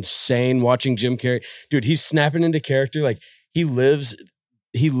is insane watching Jim Carrey. Dude, he's snapping into character. Like he lives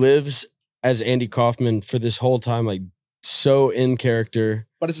as Andy Kaufman for this whole time, like so in character.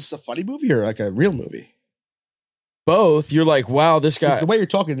 But is this a funny movie or like a real movie? Both. You're like, wow, this guy. The way you're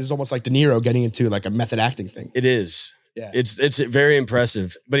talking is almost like De Niro getting into like a method acting thing. It is. Yeah. It's very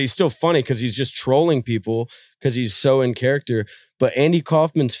impressive, but he's still funny because he's just trolling people because he's so in character. But Andy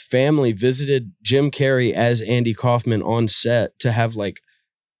Kaufman's family visited Jim Carrey as Andy Kaufman on set to have like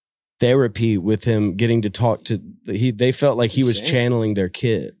therapy with him, getting to talk to. They felt like he was channeling their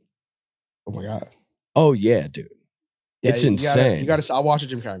kid. Oh my God. Oh yeah, dude. Yeah, it's insane. You gotta. I'll watch a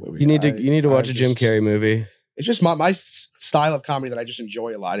Jim Carrey movie. You need to watch a Jim Carrey movie. It's just my style of comedy that I just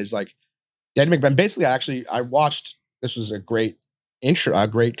enjoy a lot is like Danny McBride. Basically, I watched. This was a great intro, a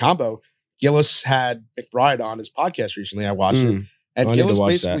great combo. Gillis had McBride on his podcast recently. I watched it. And I need to Gillis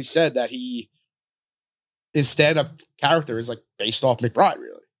watch basically that. said that his stand-up character is like based off McBride,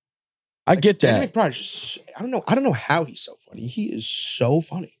 really. I get Danny that. McBride is just, I don't know how he's so funny. He is so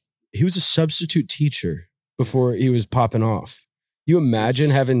funny. He was a substitute teacher before he was popping off. You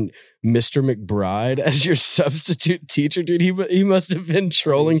imagine having Mr. McBride as your substitute teacher, dude? He must have been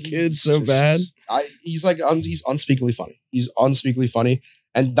trolling kids so bad. He's unspeakably funny. He's unspeakably funny.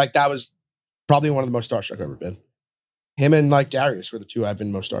 And like that was probably one of the most starstruck I've ever been. Him and like Darius were the two I've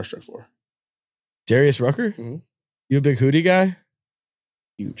been most starstruck for. Darius Rucker? Mm-hmm. You a big Hootie guy?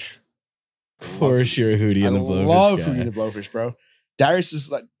 Huge. Of course you're a Hootie and the Blowfish love guy. Hootie and the Blowfish, bro. Darius is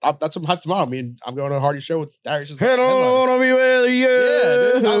like, that's what I'm hyped tomorrow. I'm going to a Hardy show with Darius. Hey, don't wanna be with you.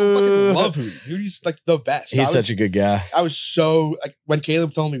 Yeah, dude, I fucking love Hootie. Hootie's like the best. He's such a good guy. I was so like when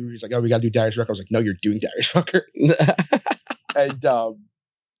Caleb told me he's like, oh, we got to do Darius Rucker. I was like, no, you're doing Darius Rucker. And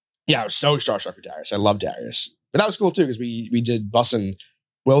yeah, I was so starstruck for Darius. I love Darius, but that was cool too because we did Bussin'.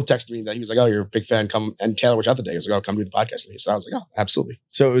 Will texted me that he was like, oh, you're a big fan. Come, and Taylor was out the day. He was like, oh, come do the podcast with me. So I was like, oh, absolutely.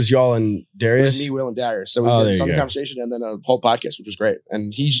 So it was y'all and It Darius? was me, Will, and Darius. So we Oh, there did you some go. conversation and then a whole podcast, which was great.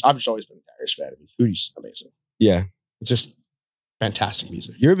 And I've just always been a Darius fan. Hootie's amazing. Yeah. It's just fantastic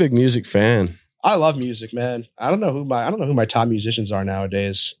music. You're a big music fan. I love music, man. I don't know who my top musicians are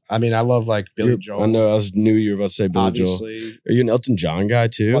nowadays. I mean, I love like Billy Joel. I know. Knew you were about to say Billy Joel. Obviously, Are you an Elton John guy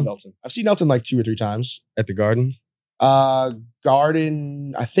too? love Elton. I've seen Elton like 2 or 3 times. At the Garden?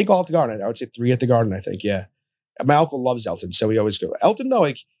 Garden. I think all at the Garden. I would say 3 at the Garden. I think, yeah. My uncle loves Elton, so we always go. Elton, though,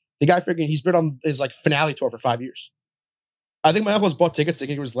 like the guy freaking, he's been on his like finale tour for 5 years. I think my uncle has bought tickets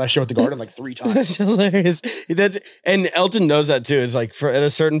thinking it was his last show at the Garden like 3 times. That's hilarious. And Elton knows that too. It's like at a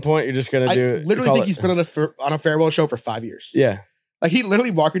certain point, you're just gonna I do. literally think he's been on a farewell show for 5 years. Yeah. Like he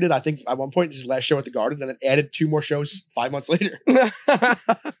literally marketed, I think, at one point his last show at the Garden, and then added 2 more shows 5 months later.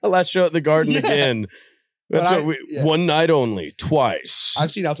 Last show at the Garden Yeah. again. That's But what one night only, twice. I've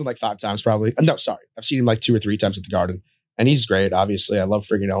seen Elton like 5 times, probably. No, sorry, I've seen him like 2 or 3 times at the Garden, and he's great. Obviously, I love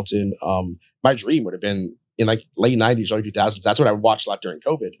friggin' Elton. My dream would have been in like late 90s, early 2000s. That's what I would watch a lot during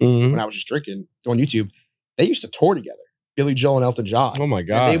COVID Mhm. when I was just drinking on YouTube. They used to tour together, Billy Joel and Elton John. Oh my And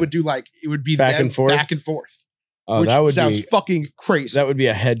god! they would do like it would be Back them and forth? back and forth. Oh, which that would sounds be fucking crazy. that would be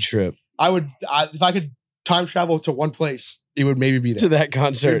a head trip If I could time travel to one place, it would maybe be there. to that It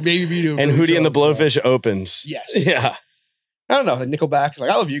concert. would maybe be to And Billy Hootie and the Joel. Blowfish opens. Yes. Yeah. I don't know, like Nickelback. Like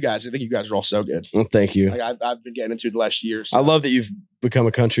I love you guys. I think you guys are all so good. Well, thank you. Like I've been getting into it the last year. So. I love that you've become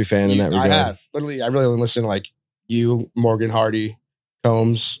a country fan in that regard. I have literally. I really only listen to like you, Morgan Hardy,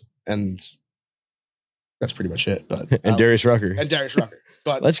 Combs, and that's pretty much it. But And Darius Rucker. and Darius Rucker.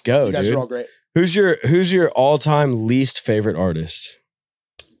 But Let's go, you guys dude. are all great. Who's your all-time least favorite artist?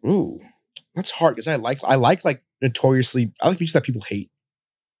 Ooh, that's hard because I like notoriously. I like music that people hate.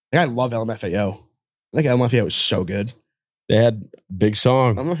 Like I love LMFAO. I think LMFAO is so good. They had big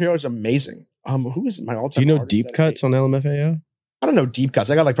song. LMFAO is amazing. Who is my all-time? Do you know artist deep that I cuts hate? on LMFAO? I don't know deep cuts.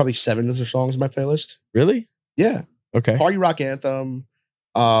 I got like probably 7 of their songs in my playlist. Really? Yeah, Okay. Party Rock Anthem.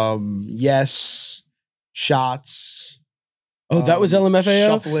 Yes, Shots. Oh, that was LMFAO?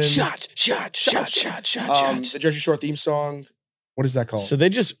 Shuffling. Shot. The Jersey Shore theme song. What is that called? So they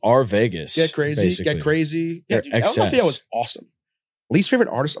just are Vegas. Get Crazy. basically. Get Crazy. Yeah, They're dude, excess. LMFAO is awesome. Least favorite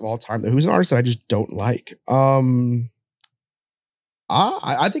artist of all time. Who's an artist that I just don't like?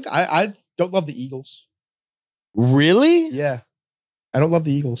 I think I don't love the Eagles. Really? Yeah, I don't love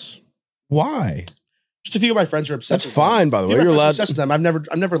the Eagles. Why? Just a few of my friends are obsessed. That's with fine, them. by the A way. few of You're my allowed. friends are obsessed with them.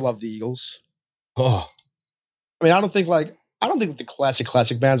 I've never loved the Eagles. Oh, I mean, I don't think the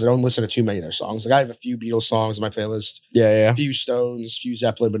classic bands. I don't listen to too many of their songs. Like I have a few Beatles songs in my playlist, yeah. a few Stones, a few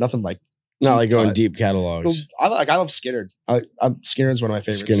Zeppelin, but nothing like. Not deep like going cut. deep catalogs. I love Skinner. Skinner is one of my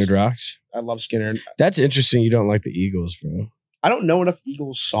favorites. Skinner rocks. I love Skinner. That's interesting. You don't like the Eagles, bro. I don't know enough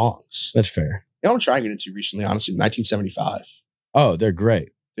Eagles songs. That's fair. You know what I'm trying to get into recently, honestly, 1975. Oh, they're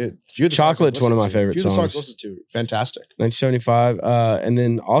great. Dude, a few of the Chocolate's songs I've one of my listened to. favorite A few of the songs songs. I listened to. Fantastic. 1975. And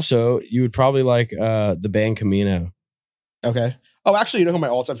then also, you would probably like the band Camino. Okay. Oh, actually, you know who my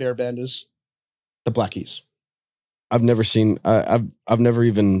all-time favorite band is? The Black Keys. I've never seen. I've never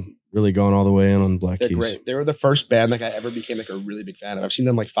even really gone all the way in on Black They're Keys. great. They were the first band like I ever became like a really big fan of. I've seen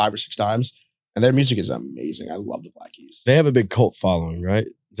them like 5 or 6 times, and their music is amazing. I love the Black Keys. They have a big cult following, right?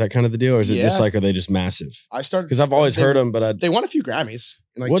 Is that kind of the deal, or is it just Yeah. like, are they just massive? I started Because I've always heard them, but They won a few Grammys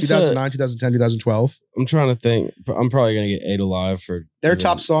in like What's 2009, 2010, 2012. I'm trying to think. I'm probably gonna get 8 Alive for Their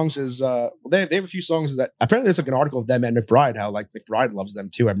top songs is they have a few songs that apparently there's like an article of them and McBride, how like McBride loves them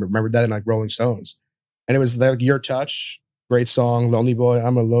too. I remember that in like Rolling Stones. And it was like Your Touch, great song, Lonely Boy,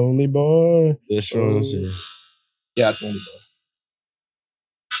 I'm a Lonely Boy. This one is Yeah, it's Lonely Boy.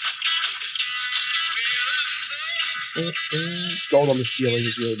 Gold on the Ceiling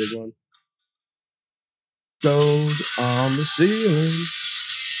is a really big one. Gold on the Ceiling.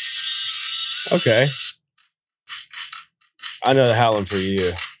 Okay. I know the Howlin' for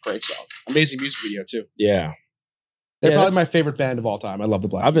You. Great song. Amazing music video too. Yeah. They're Yeah, probably my favorite band of all time. I love the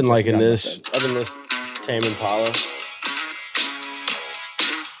Black. I've been Keys. I liking forgot about this. that. I've been this Tame Impala. This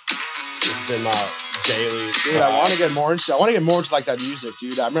has been my daily. Dude, I want to get more into like that music,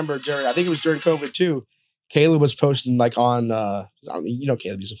 dude. I remember I think it was during COVID too. Caleb was posting like on,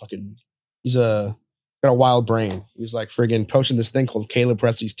 Caleb, he's got a wild brain. He was like friggin' posting this thing called Caleb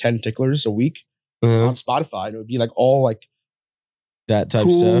Presley's 10 Ticklers a week on Spotify. And it would be like all like that type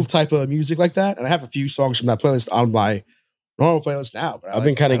cool stuff. type of music like that. And I have a few songs from that playlist on my normal playlist now. But I've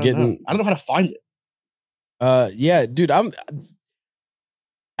been kind of getting. I don't know how to find it. Yeah, dude.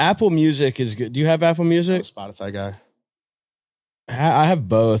 Apple Music is good. Do you have Apple Music? I'm a Spotify guy. I have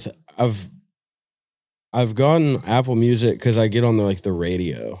both. I've gotten Apple Music because I get on the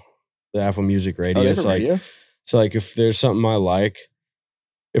radio, the Apple Music radio. Oh, It's like radio? so like if there's something I like,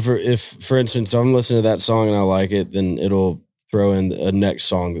 if for instance I'm listening to that song and I like it, then it'll throw in a next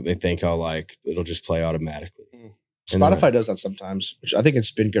song that they think I'll like. It'll just play automatically. Spotify does that sometimes, which I think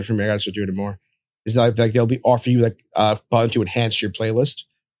it's been good for me. I gotta start doing it more. Is that like they'll be offer you like a button to enhance your playlist,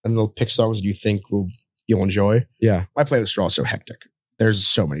 and they'll pick songs that you think you'll enjoy. Yeah, my playlists are also hectic. There's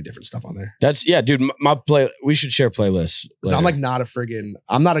so many different stuff on there. Dude. My play. We should share playlists. So I'm like I'm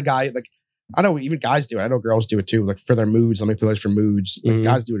not a guy like I know even guys do it. I know girls do it too. Like for their moods, I'll make playlists for moods. Like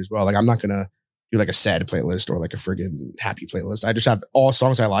guys do it as well. Like I'm not gonna do like a sad playlist or like a friggin' happy playlist. I just have all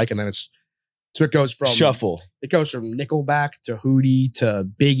songs I like, and then so it goes from shuffle. It goes from Nickelback to Hootie to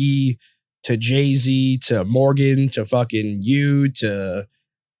Biggie to Jay-Z to Morgan to fucking you to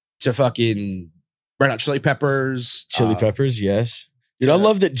fucking Red Hot Chili Peppers. Chili Peppers, yes. Dude, I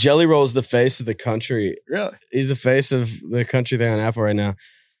love that Jelly Roll is the face of the country. Really? He's the face of the country thing on Apple right now.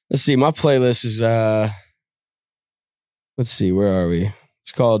 Let's see. My playlist is let's see, where are we?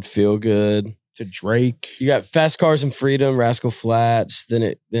 It's called Feel Good. To Drake. You got Fast Cars and Freedom, Rascal Flatts. Then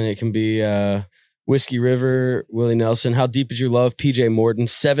it can be Whiskey River, Willie Nelson. How Deep Is Your Love? PJ Morton.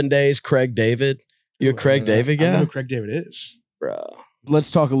 7 Days, Craig David. You a Craig David guy? I know who Craig David is. Bro. Let's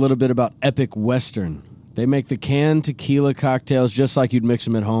talk a little bit about Epic Western. They make the canned tequila cocktails just like you'd mix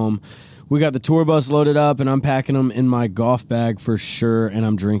them at home. We got the tour bus loaded up, and I'm packing them in my golf bag for sure, and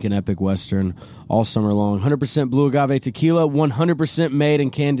I'm drinking Epic Western all summer long. 100% blue agave tequila, 100% made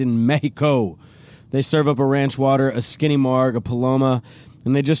and canned in Mexico. They serve up a ranch water, a skinny marg, a paloma,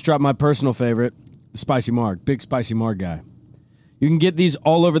 and they just dropped my personal favorite, the spicy marg. Big spicy marg guy. You can get these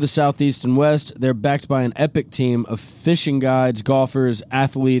all over the Southeast and West. They're backed by an epic team of fishing guides, golfers,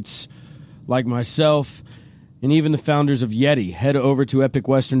 athletes like myself, and even the founders of Yeti. Head over to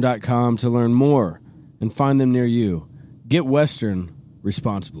epicwestern.com to learn more and find them near you. Get Western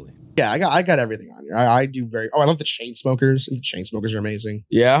responsibly. Yeah, I got everything on here. I do I love the Chainsmokers. The Chainsmokers are amazing.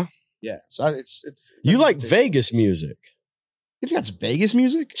 Yeah? Yeah. So it's You like Vegas music. You think that's Vegas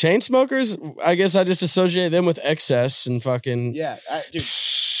music? Chainsmokers, I guess I just associate them with excess and fucking... Yeah, dude.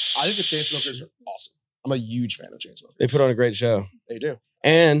 I think the Chainsmokers are awesome. I'm a huge fan of Chainsmokers. They put on a great show. They do.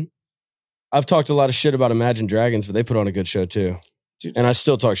 And I've talked a lot of shit about Imagine Dragons, but they put on a good show too. Dude, and I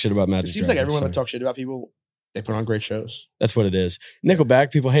still talk shit about Imagine Dragons. It seems like everyone that talks shit about people, they put on great shows. That's what it is.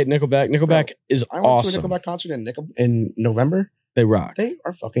 Nickelback, people hate Nickelback. Nickelback is awesome. I went to a Nickelback concert in November. They rock. They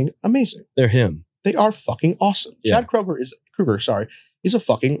are fucking amazing. They're him. They are fucking awesome. Yeah. Chad Kroeger he's a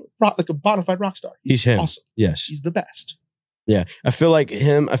fucking like a bona fide rock star. He's him. Awesome. Yes. He's the best. Yeah. I feel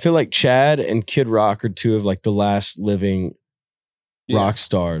like Chad and Kid Rock are two of like the last living rock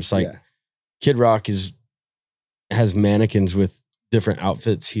stars. Like Kid Rock has mannequins with different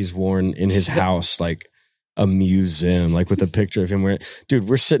outfits he's worn in his house, like a museum, like with a picture of him wearing. Dude,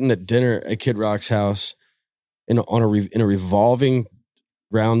 we're sitting at dinner at Kid Rock's house in a revolving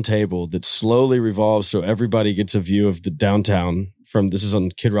round table that slowly revolves so everybody gets a view of the downtown this is on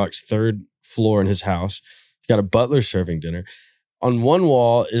Kid Rock's third floor in his house. He's got a butler serving dinner. On one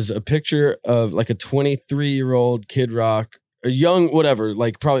wall is a picture of like a 23-year-old Kid Rock, a young, whatever,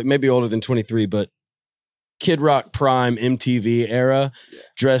 like probably maybe older than 23, but Kid Rock prime MTV era,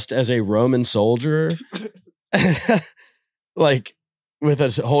 dressed as a Roman soldier, like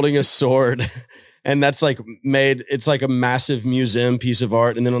holding a sword. And that's like it's like a massive museum piece of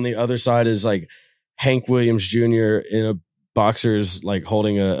art. And then on the other side is like Hank Williams Jr. in a boxer's like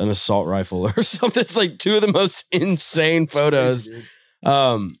holding an assault rifle or something. It's like two of the most insane photos.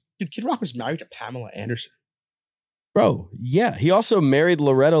 Crazy, dude, Kid Rock was married to Pamela Anderson. Bro, yeah. He also married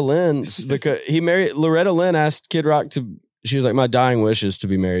Loretta Lynn because Loretta Lynn asked Kid Rock to she was like, my dying wish is to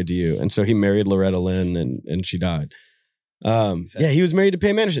be married to you. And so he married Loretta Lynn and she died. Yeah, he was married to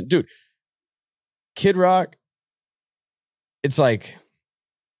Pam Anderson. Dude, Kid Rock, it's like,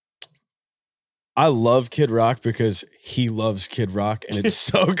 I love Kid Rock because he loves Kid Rock and it's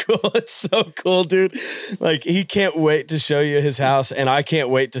so cool. It's so cool, dude. Like, he can't wait to show you his house and I can't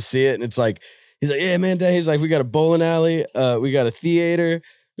wait to see it. And it's like, he's like, yeah, man, Dad. He's like, we got a bowling alley. We got a theater.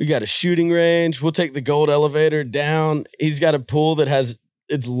 We got a shooting range. We'll take the gold elevator down. He's got a pool that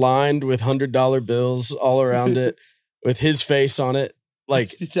it's lined with $100 bills all around it with his face on it.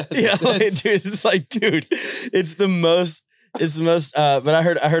 Like, yeah, like, dude, it's like, dude, it's the most, but I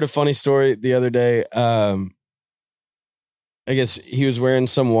heard a funny story the other day. I guess he was wearing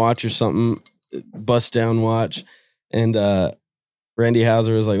some watch or something, bust down watch. And, Randy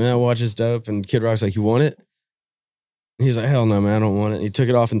Houser was like, man, that watch is dope. And Kid Rock's like, you want it? And he's like, hell no, man, I don't want it. And he took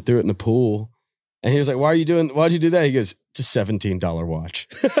it off and threw it in the pool. And he was like, why'd you do that? He goes, it's a $17 watch.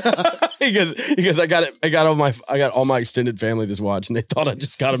 he goes, I got all my extended family this watch, and they thought I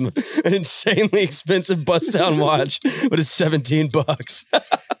just got them an insanely expensive bust down watch, but it's $17.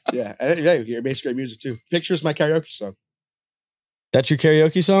 Yeah, he makes great music too. Picture's my karaoke song. That's your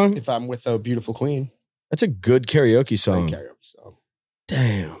karaoke song? If I'm with a beautiful queen. That's a good karaoke song. Great karaoke song.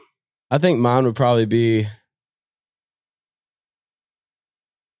 Damn. I think mine would probably be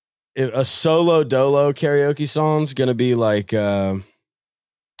a solo dolo karaoke song's gonna be like I'll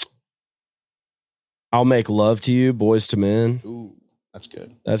Make Love to You, Boys to Men. Ooh, that's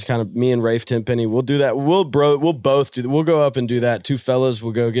good. That's kind of me and Rafe Tenpenny. We'll do that. We'll both do that. We'll go up and do that. Two fellas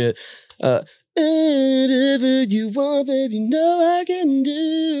will go get whatever you want, baby, know I can do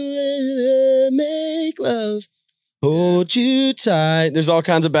it. Make love. Hold you tight. There's all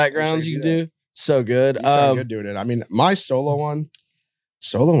kinds of backgrounds you can do. So good. You sound good doing it. I mean, my solo one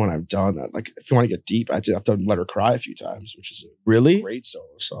I've done that. Like, if you want to get deep, I've done Let Her Cry a few times, which is a really great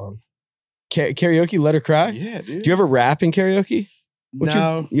solo song. Karaoke, Let Her Cry? Yeah, dude. Do you ever rap in karaoke?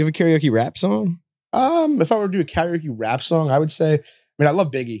 No. You have a karaoke rap song? If I were to do a karaoke rap song, I would say, I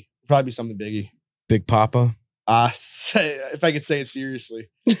love Biggie. Probably be something Biggie. Big Papa? If I could say it seriously.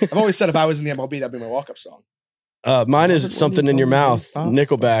 I've always said if I was in the MLB, that'd be my walk-up song. Mine is Something in Your Mouth,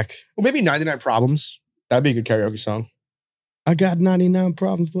 Nickelback. Well, maybe 99 Problems. That'd be a good karaoke song. I got 99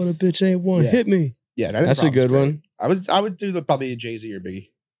 problems, but a bitch ain't one. Hit me. Yeah, that's a good one. I would do probably a Jay-Z or Biggie.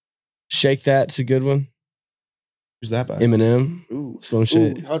 Shake That's a good one. Who's that by? Eminem. Ooh. Some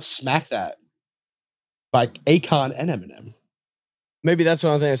shit. How about Smack That? By Akon and Eminem. Maybe that's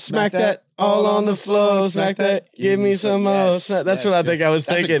what I'm thinking. Smack that all on the floor. Smack that. Give me some more. That's what I think I was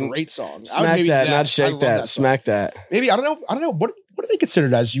thinking. That's a great song. Smack that, not shake that. Smack that. Maybe, I don't know. What are they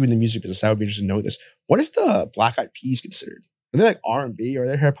considered as you in the music business? I would be interested to know this. What is the Black Eyed Peas considered? Are they like R&B or are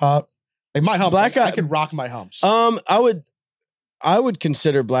they hip hop? Like My Humps. I could rock My Humps. I would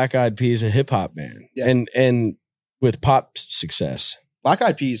consider Black Eyed Peas a hip hop band. Yeah. And with pop success. Black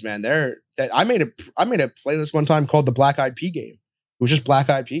Eyed Peas, man. I made a playlist one time called the Black Eyed Pea Game. It was just Black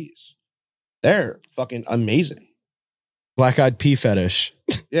Eyed Peas. They're fucking amazing. Black Eyed Pea fetish.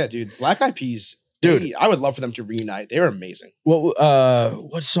 Yeah, dude. Black Eyed Peas. Dude, I would love for them to reunite. They were amazing.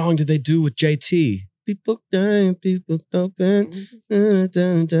 What song did they do with JT? People dying, people open. Oh my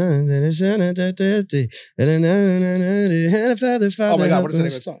God, what is the name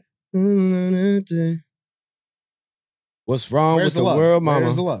of that song? What's wrong with the world, mama?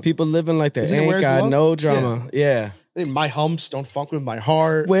 Where's the love? People living like they ain't got no drama. Yeah. My Humps, Don't Funk With My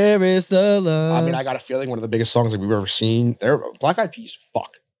Heart. Where is the love? I got a feeling one of the biggest songs we've ever seen. They're Black Eyed Peas.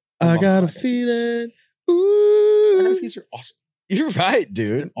 Fuck. I got a feeling. Ooh. Black Eyed Peas are awesome. You're right,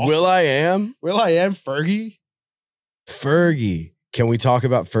 dude. Awesome. Will I Am, Fergie. Can we talk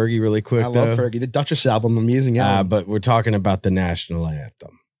about Fergie really quick? I love Fergie. The Duchess album, amazing album. But we're talking about the national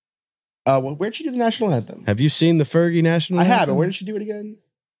anthem. Where'd she do the national anthem? Have you seen the Fergie national anthem? I haven't. Where did she do it again?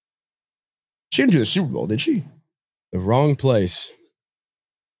 She didn't do the Super Bowl, did she? The wrong place.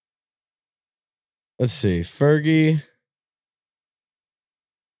 Let's see. Fergie.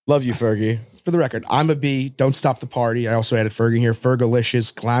 Love you, Fergie. For the record, I'm a B. Don't Stop the Party. I also added Fergie here.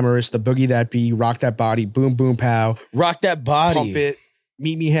 Fergalicious, Glamorous, The Boogie That Be, Rock That Body, Boom Boom Pow. Rock That Body. Pump It,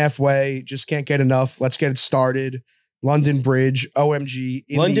 Meet Me Halfway, Just Can't Get Enough, Let's Get It Started, London Bridge, OMG,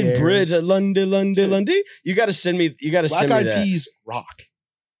 London Bridge, London. You got to send me. You got to send me that. Black Eyed Peas rock.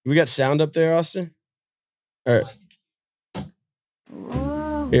 We got sound up there, Austin. All right.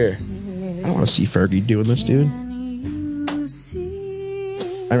 Here. I don't want to see Fergie doing this, dude.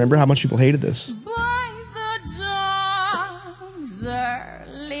 I remember how much people hated this.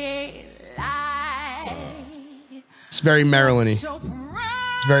 It's very Maryland-y.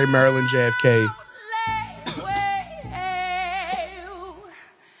 It's very Maryland JFK.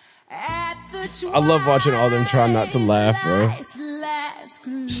 I love watching all them trying not to laugh, bro.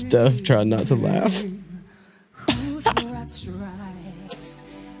 Steph trying not to laugh.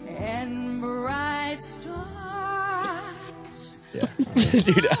 Yeah.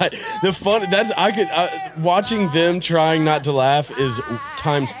 Dude, watching them trying not to laugh is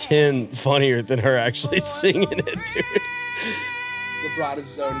times 10 funnier than her actually singing it, dude. LeBron is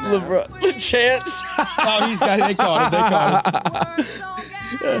zoning out. The chance. Oh, they caught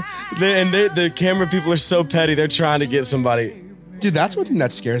it. The camera people are so petty. They're trying to get somebody. Dude, that's one thing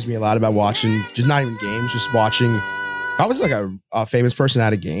that scares me a lot about watching, just not even games, just watching. If I was like a famous person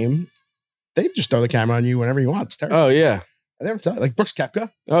at a game, they just throw the camera on you whenever you want. It's terrible. Oh, yeah. I never tell you. Like Brooks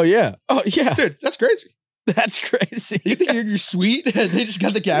Koepka. Oh, yeah. Oh, yeah. Dude, that's crazy. That's crazy. You think you're sweet and they just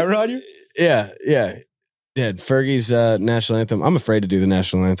got the camera on you? Yeah. Fergie's national anthem. I'm afraid to do the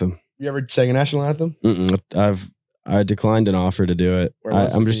national anthem. You ever sang a national anthem? I declined an offer to do it.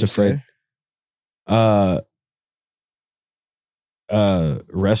 I'm just afraid.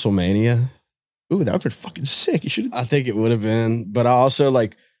 WrestleMania. Ooh, that would have been fucking sick. You should. I think it would have been, but I also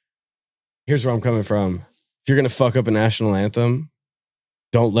here's where I'm coming from. If you're gonna fuck up a national anthem,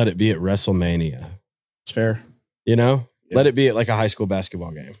 don't let it be at WrestleMania. It's fair. You know, Yeah. Let it be at like a high school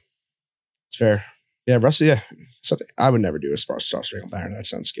basketball game. It's fair. Yeah, Russell. Yeah, I would never do a Star Spangled Banner. That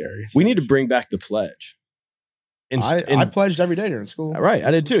sounds scary. We need to bring back the pledge. I pledged every day during school. Right,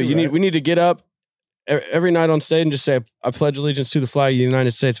 I did too. We need to get up every night on stage and just say, I pledge allegiance to the flag of the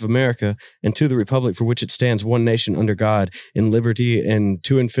United States of America and to the republic for which it stands, one nation under God, in liberty and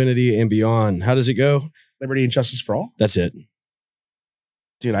to infinity and beyond. How does it go? Liberty and justice for all. That's it.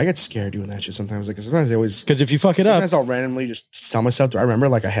 Dude, I get scared doing that shit sometimes. Like, sometimes they always. Because if you fuck it up. Sometimes I'll randomly just tell myself, do I remember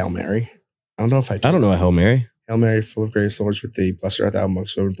like a Hail Mary? I don't know if I do. I don't know a Hail Mary. Hail Mary, full of grace, the Lord is with thee. Blessed art thou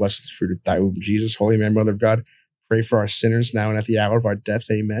amongst women, blessed is the fruit of thy womb, Jesus. Holy Mary, Mother of God, pray for our sinners now and at the hour of our death.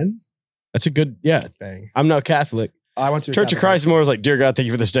 Amen. That's a good, yeah. Bang. I'm not Catholic. I went to a Church of Catholic Christ more was like, dear God, thank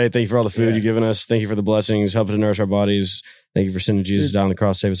you for this day. Thank you for all the food you've given us. Thank you for the blessings. Help us to nourish our bodies. Thank you for sending Jesus down on the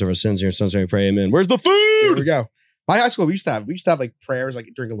cross. Save us of our sins. In your son's name we pray. Amen. Where's the Here food? we go. My high school, we used to have like prayers like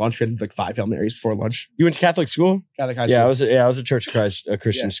during lunch. We had like 5 Hail Marys before lunch. You went to Catholic school? Catholic high school. I was a Church of Christ, a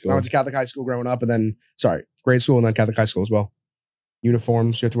Christian school. I went to Catholic high school growing up, and then grade school and then Catholic high school as well.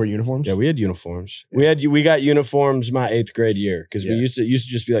 Uniforms. You have to wear uniforms. Yeah, we had uniforms. Yeah. We got uniforms my 8th grade year because we Yeah. used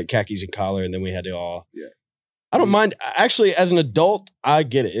to just be like khakis and collar, and then we had to all. Yeah. I don't mind. Actually, as an adult, I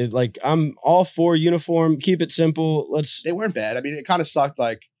get it. Like I'm all for uniform. Keep it simple. They weren't bad. I mean, it kind of sucked.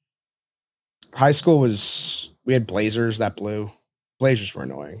 Like high school we had blazers that blew. Blazers were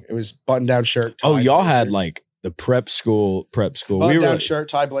annoying. It was button down shirt. Tie, y'all blazer. had like the prep school. Button down shirt,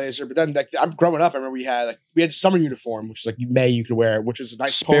 tie, blazer. But then I'm growing up. I remember we had summer uniform, which was like you could wear, which was a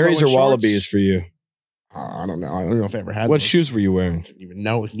nice Sperry's polo or and Wallabies shorts. for you. I don't know. I don't know if I ever had. What those. shoes were you wearing? I didn't even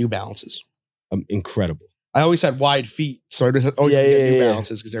know. Like New Balances. Incredible. I always had wide feet, so I just had New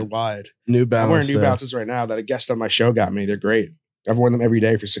Balances because they're wide. New Balance. I'm wearing New Balances right now that a guest on my show got me. They're great. I've worn them every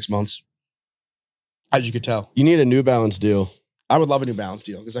day for 6 months. As you could tell, You need a New Balance deal. I would love a New Balance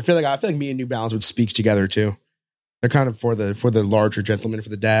deal because I feel like me and New Balance would speak together too. They're kind of for the larger gentlemen, for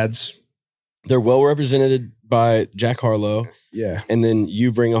the dads. They're well represented by Jack Harlow. Yeah, And then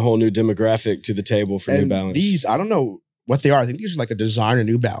you bring a whole new demographic to the table for New Balance. These, I don't know what they are. I think these are like a designer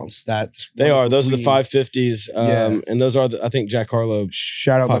New Balance. They are. Those are the 550s. Yeah. And those are, I think, Jack Harlow.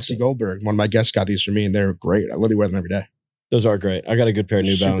 Shout out Pops Lexi up. Goldberg. One of my guests got these for me, and they're great. I literally wear them every day. Those are great. I got a good pair of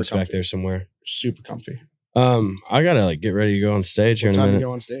New Super Balance back comfy. there somewhere. Super comfy. I got to get ready to go on stage here What in a time do minute. you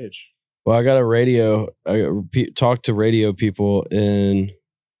go on stage? Well, I got talk to radio people in.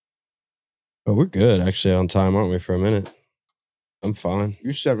 Oh, we're good actually on time, aren't we, for a minute? I'm fine.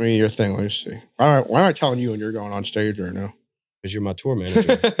 You sent me your thing. Let me see. Why am I telling you when you're going on stage right now? Because you're my tour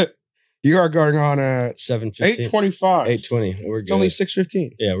manager. You are going on at 7:15. 8:25. 8:20. We're good. It's only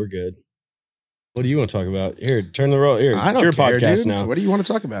 6:15. Yeah, we're good. What do you want to talk about? Here, turn the roll. Here, I it's don't your care, podcast dude. now. What do you want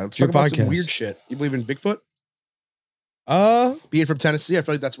to talk about? Let's Your talk about some podcast. weird shit. You believe in Bigfoot? Uh, Being from Tennessee, I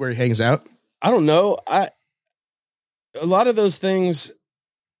feel like that's where he hangs out. I don't know. A lot of those things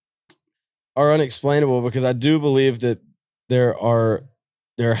are unexplainable because I do believe that there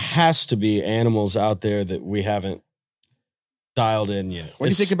has to be animals out there that we haven't dialed in yet. When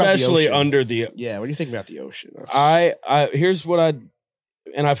you think about the especially ocean. under the. Yeah, when you think about the ocean. Here's what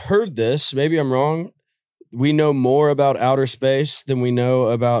and I've heard this. Maybe I'm wrong. We know more about outer space than we know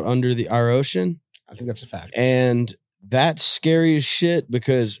about under our ocean, I think that's a fact. and that's scary as shit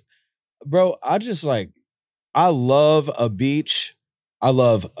because, bro, I love a beach. I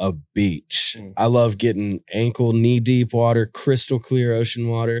love a beach. Mm. I love getting ankle, knee deep water, crystal clear ocean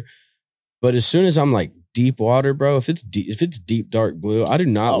water. But as soon as I'm like deep water, bro, if it's deep dark blue, I do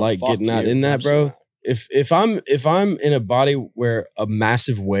not like fuck getting out you. in that, bro. Absolutely. If I'm in a body where a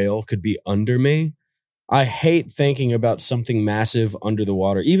massive whale could be under me, I hate thinking about something massive under the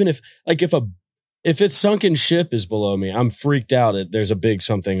water. Even if its sunken ship is below me, I'm freaked out that there's a big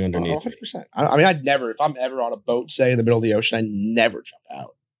something underneath me. 100%. I mean, I'd never, if I'm ever on a boat, say in the middle of the ocean, I never jump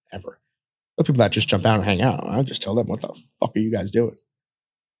out, ever. The people that just jump out and hang out, I just tell them, what the fuck are you guys doing?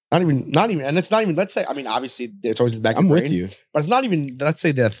 Not even, and it's not even, let's say, I mean, obviously it's always in the back of I'm the with brain, you. but it's not even, let's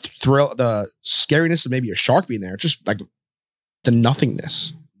say the thrill, the scariness of maybe a shark being there. It's just like the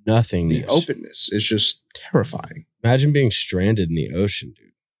nothingness, Nothingness. the openness is just terrifying. Imagine being stranded in the ocean,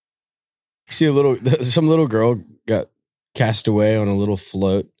 dude. You see some little girl got cast away on a little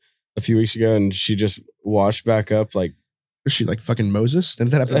float a few weeks ago, and she just washed back up like. Was she like fucking Moses? Didn't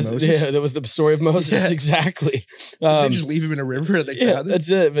that happen to Moses? Yeah, that was the story of Moses. Yeah. Exactly. They just leave him in a river and they found him? That's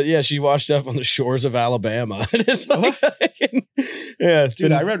it. But yeah, she washed up on the shores of Alabama. It's like, yeah.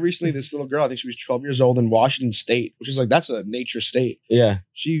 Dude, I read recently this little girl, I think she was 12 years old in Washington State, which is like, that's a nature state. Yeah.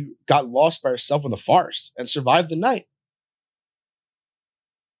 She got lost by herself in the forest and survived the night.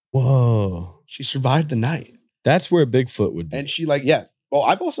 Whoa. She survived the night. That's where Bigfoot would be. And she like, yeah. Well,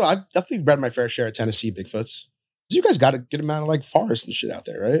 I've definitely read my fair share of Tennessee Bigfoots. You guys got a good amount of like forests and shit out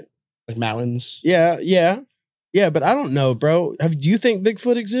there, right? Like mountains. Yeah. But I don't know, bro. Do you think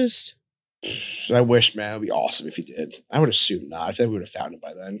Bigfoot exists? I wish, man. It'd be awesome if he did. I would assume not. I think we would have found it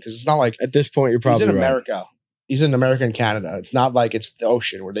by then. Because it's not like At this point, you're probably he's in right. America. He's in America and Canada. It's not like it's the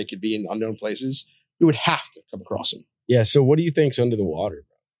ocean where they could be in unknown places. We would have to come across him. Yeah. So what do you think's under the water,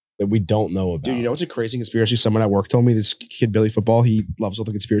 bro, that we don't know about? Dude, you know what's a crazy conspiracy? Someone at work told me, this kid Billy Football, he loves all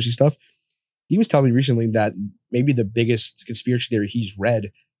the conspiracy stuff. He was telling me recently that maybe the biggest conspiracy theory he's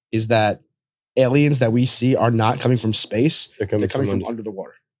read is that aliens that we see are not coming from space. They're coming from under the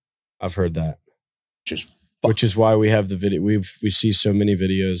water. I've heard that. Which is why we have the video. We see so many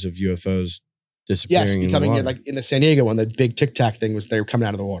videos of UFOs disappearing. Yes, in the becoming water. like in the San Diego one, the big Tic Tac thing was they were coming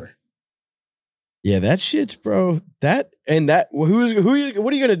out of the water. Yeah, that shit's, bro. What are you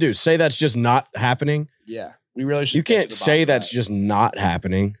gonna do? Say that's just not happening? Yeah, we really should. You can't say that's just not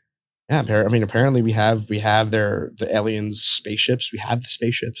happening. Yeah, I mean, apparently we have the aliens spaceships. We have the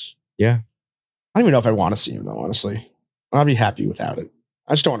spaceships. Yeah, I don't even know if I want to see them though. Honestly, I'd be happy without it.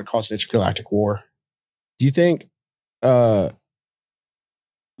 I just don't want to cause an intergalactic war. Do you think? You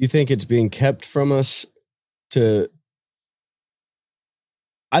think it's being kept from us to?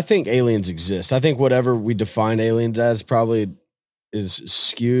 I think aliens exist. I think whatever we define aliens as probably is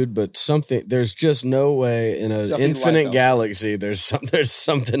skewed, but there's just no way in an infinite galaxy there's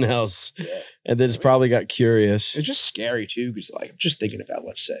something else. Yeah. And then it's probably got curious. It's just scary too, because like I'm just thinking about,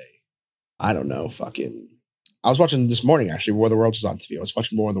 let's say, I don't know, I was watching this morning actually, War of the Worlds is on TV. I was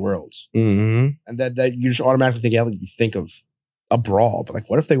watching War of the Worlds. Mm-hmm. And that you just automatically think alien, you think of a brawl, but like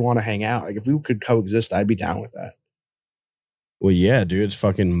what if they want to hang out? Like if we could coexist, I'd be down with that. Well, yeah, dude, it's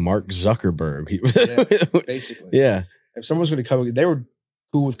fucking Mark Zuckerberg. Yeah, basically. Yeah. If someone was going to they were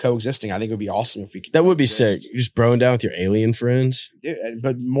cool with coexisting. I think it would be awesome if we could. That would be sick. You're just broing down with your alien friends. Yeah,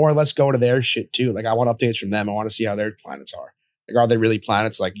 but more or less go to their shit too. Like I want updates from them. I want to see how their planets are. Like, are they really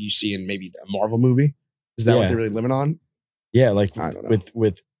planets like you see in maybe a Marvel movie? Is that what they're really living on? Yeah, like I don't know.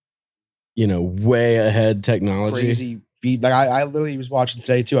 with way ahead technology. Crazy beat. Like I literally was watching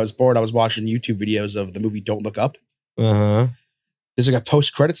today too. I was bored. I was watching YouTube videos of the movie Don't Look Up. Uh-huh. There's like a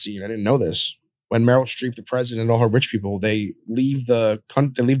post-credit scene. I didn't know this. When Meryl Streep, the president, and all her rich people, they leave the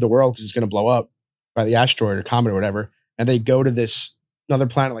world because it's going to blow up by the asteroid or comet or whatever, and they go to this another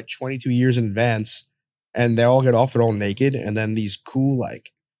planet like 22 years in advance, and they all get off. They're all naked, and then these cool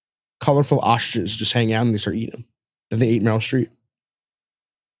like colorful ostriches just hang out and they start eating them. Then they ate Meryl Streep.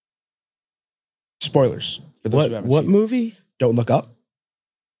 Spoilers for those who haven't what seen it. movie? Don't Look Up.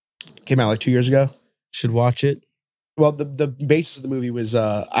 Came out like 2 years ago. Should watch it. Well, the basis of the movie was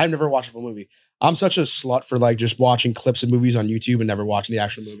I've never watched a full movie. I'm such a slut for like just watching clips of movies on YouTube and never watching the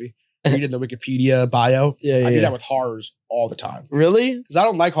actual movie. Reading the Wikipedia bio. I do that with horrors all the time. Really? Because I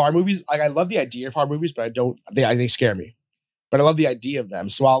don't like horror movies. Like I love the idea of horror movies, but they scare me. But I love the idea of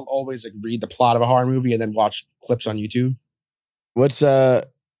them. So I'll always like read the plot of a horror movie and then watch clips on YouTube. What's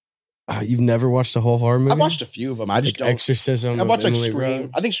you've never watched a whole horror movie? I've watched a few of them. I just don't. Exorcism. I watched like Emily Scream.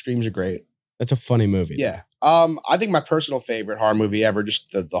 Rose. I think Screams are great. That's a funny movie. Yeah. I think my personal favorite horror movie ever,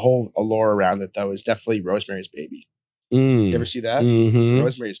 just the whole allure around it though, is definitely Rosemary's Baby. You ever see that? Mm-hmm.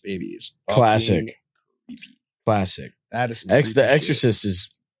 Rosemary's Baby is classic. Creepy. Classic. That is The Exorcist is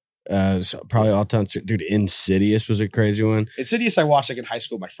probably all time. Dude, Insidious was a crazy one. Insidious I watched like in high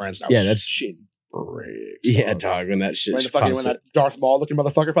school with my friends. And I was that's shit bricks. Yeah, dog. When that shit When that Darth Maul looking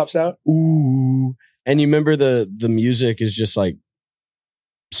motherfucker pops out. Ooh. And you remember the music is just like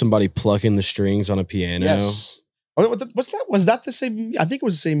somebody plucking the strings on a piano. Yes. Oh, was that the same? I think it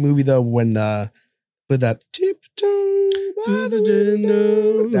was the same movie though. When with that tiptoe by the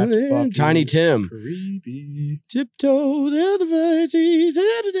window. That's fucking Tiny Tim. creepy. Tiptoe to the voices.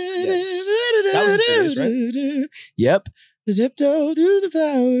 Yes. That was Insidious, right? Yep. Tiptoe through the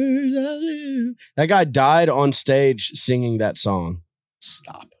flowers. That guy died on stage singing that song.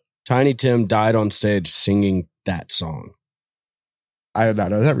 Stop. Tiny Tim died on stage singing that song. I did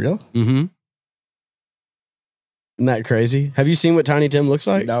not know. Is that real? Mm-hmm. Isn't that crazy? Have you seen what Tiny Tim looks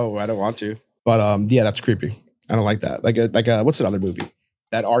like? No, I don't want to. But yeah, that's creepy. I don't like that. Like what's another movie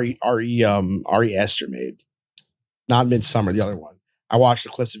that Ari Aster made? Not Midsummer, the other one. I watched the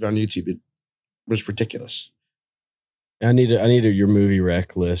clips of it on YouTube. It was ridiculous. I need your movie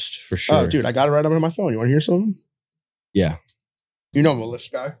rec list for sure. Oh, dude, I got it right up on my phone. You want to hear some of them? Yeah. You know I'm a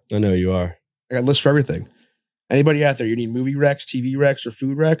list guy. I know you are. I got lists for everything. Anybody out there, you need movie recs, TV recs, or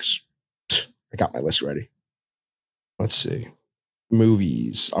food recs? I got my list ready. Let's see.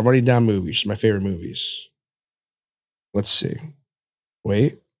 Movies. I'm writing down movies. My favorite movies. Let's see.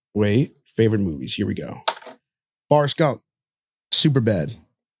 Wait. Favorite movies. Here we go. Forrest Gump. Superbad.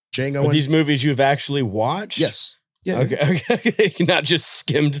 Django. Are these movies you've actually watched? Yes. Yeah. Okay. Not just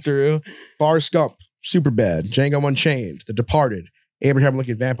skimmed through. Forrest Gump. Superbad. Django Unchained. The Departed. Abraham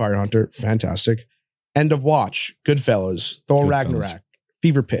Lincoln Vampire Hunter. Fantastic. End of Watch. Goodfellas. Thor Ragnarok.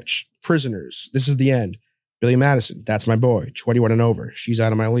 Fever Pitch. Prisoners. This Is the End. Billy Madison. That's My Boy. 21 and Over. She's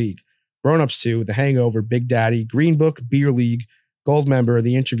Out of My League. Grown Ups 2. The Hangover. Big Daddy. Green Book. Beer League. Gold Member.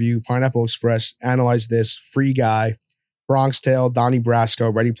 The Interview. Pineapple Express. Analyze This. Free Guy. Bronx Tale. Donnie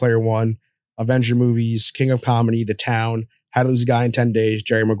Brasco. Ready Player One. Avenger Movies. King of Comedy. The Town. How to Lose a Guy in 10 Days.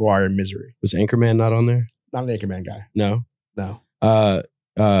 Jerry Maguire. Misery. Was Anchorman not on there? Not an Anchorman guy. No.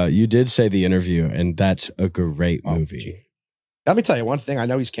 You did say The Interview, and that's a great movie. Let me tell you one thing. I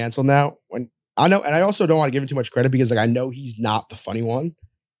know he's canceled now. And I also don't want to give him too much credit because like I know he's not the funny one,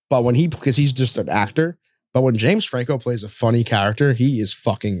 but because he's just an actor. But when James Franco plays a funny character, he is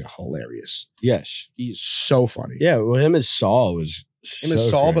fucking hilarious. Yes, he's so funny. Yeah, well, him as Saul was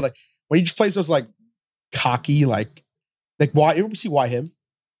great. But like when he just plays those like cocky like why you ever see Why Him?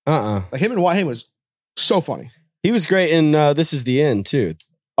 Like him and Why Him was so funny. He was great in This Is the End too.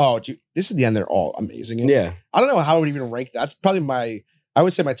 Oh, dude, This Is the End. They're all amazing. Yeah, I don't know how I would even rank that. That's probably I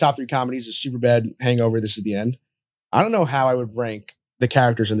would say my top 3 comedies is Superbad, Hangover, This Is the End. I don't know how I would rank the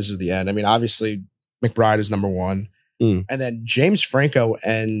characters in This Is the End. I mean, obviously McBride is number 1. And then James Franco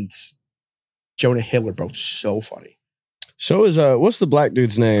and Jonah Hill are both so funny. So is what's the black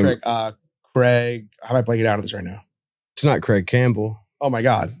dude's name? Craig. How am I blanking out on this right now? It's not Craig Campbell. Oh my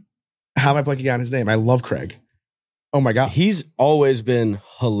God. How am I blanking out on his name? I love Craig. Oh my God. He's always been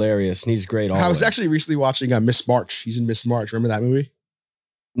hilarious and he's great. I was actually recently watching Miss March. He's in Miss March. Remember that movie?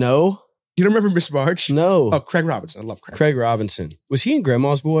 No. You don't remember Miss March? No. Oh, Craig Robinson. I love Craig. Craig Robinson. Was he in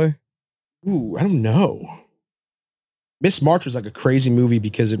Grandma's Boy? Ooh, I don't know. Miss March was like a crazy movie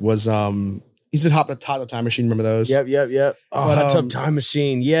because it was he's in Hot Tub Time Machine. Remember those? Yep. Oh, Hot Tub Time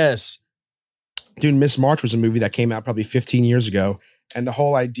Machine. Yes. Dude, Miss March was a movie that came out probably 15 years ago. And the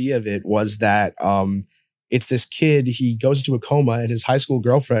whole idea of it was that it's this kid, he goes into a coma and his high school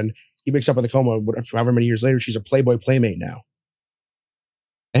girlfriend, he wakes up in the coma, however many years later, she's a Playboy playmate now.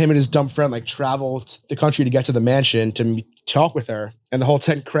 And him and his dumb friend like travel the country to get to the mansion to talk with her. And the whole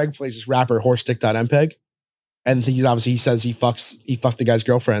time Craig plays this rapper, Horsestick.mpeg. And he says he fucked the guy's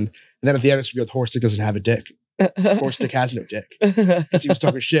girlfriend. And then at the end it's revealed Horsestick doesn't have a dick. Horsestick has no dick. Because he was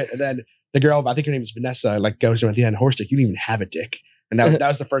talking shit. And then the girl, I think her name is Vanessa, like goes to him at the end, Horsestick, you didn't even have a dick. And that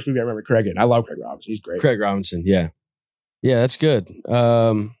was the first movie I remember Craig in. I love Craig Robinson. He's great. Craig Robinson, yeah. Yeah, that's good.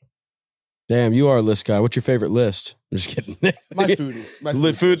 Damn, you are a list guy. What's your favorite list? I'm just kidding. My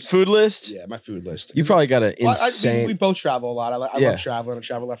food list? Yeah, my food list. You probably got an insane... we both travel a lot. I love traveling. I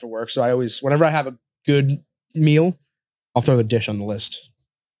travel a lot for work. So I always, whenever I have a good meal, I'll throw the dish on the list.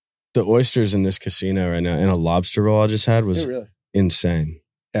 The oysters in this casino right now and a lobster roll I just had was insane.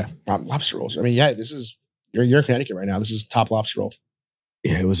 Yeah, lobster rolls. I mean, yeah, you're in Connecticut right now. This is top lobster roll.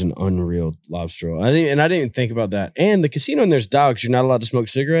 Yeah, it was an unreal lobster roll. I didn't even think about that. And the casino in there's dogs. You're not allowed to smoke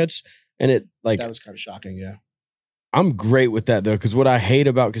cigarettes. And it that was kind of shocking. Yeah, I'm great with that though, because what I hate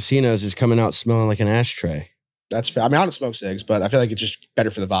about casinos is coming out smelling like an ashtray. That's fair. I mean, I don't smoke cigs, but I feel like it's just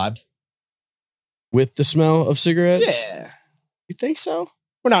better for the vibe. With the smell of cigarettes? Yeah, you think so?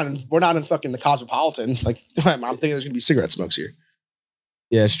 We're not in fucking the Cosmopolitan. Like I'm thinking there's gonna be cigarette smokes here.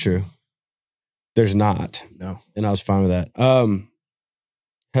 Yeah, it's true. There's not. No, and I was fine with that.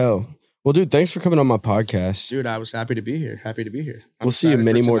 Hell, Well, dude, thanks for coming on my podcast. Dude, I was happy to be here. Happy to be here. We'll see you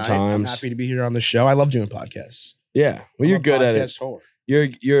many more tonight. I'm times. happy to be here on the show. I love doing podcasts. Yeah. Well, you're good at it. Whore.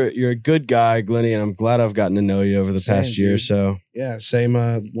 You're a good guy, Glenny, and I'm glad I've gotten to know you over the past year or dude. so. Yeah, same.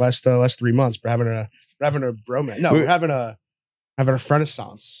 Last 3 months. We're having a bromance. No, we're having a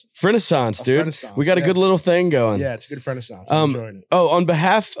renaissance. Renaissance, dude. Renaissance, We got a good little thing going. Yeah, it's a good renaissance. I'm enjoying it. Oh, on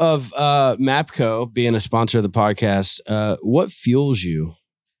behalf of Mapco being a sponsor of the podcast, what fuels you?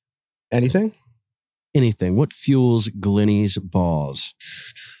 Anything? Anything. What fuels Glenny's balls?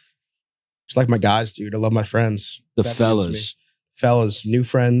 Just like my guys, dude. I love my friends. The That fuels me. fellas. Fellas, new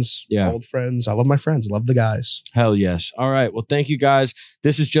friends, old friends. I love my friends. I love the guys. Hell yes. All right. Well, thank you guys.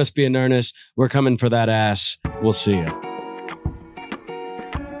 This is Just Being Earnest. We're coming for that ass. We'll see you.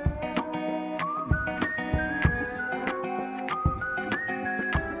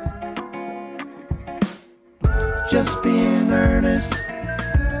 Just being earnest.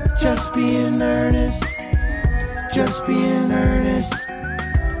 Just being earnest. Just being earnest.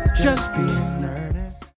 Just being earnest.